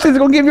adversity that's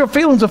going to give your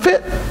feelings a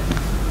fit.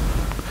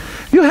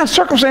 You'll have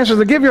circumstances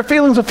that give your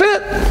feelings a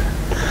fit.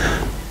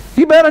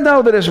 You better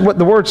know that it's what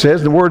the Word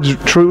says. The Word's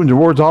true, and the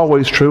Word's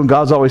always true, and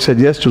God's always said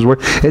yes to His Word.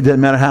 It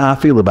doesn't matter how I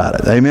feel about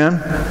it.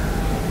 Amen?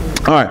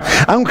 All right.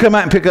 I'm going to come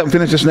out and pick up and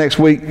finish this next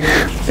week.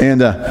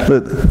 And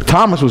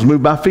Thomas was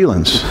moved by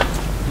feelings.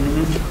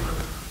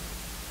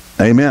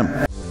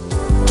 Amen.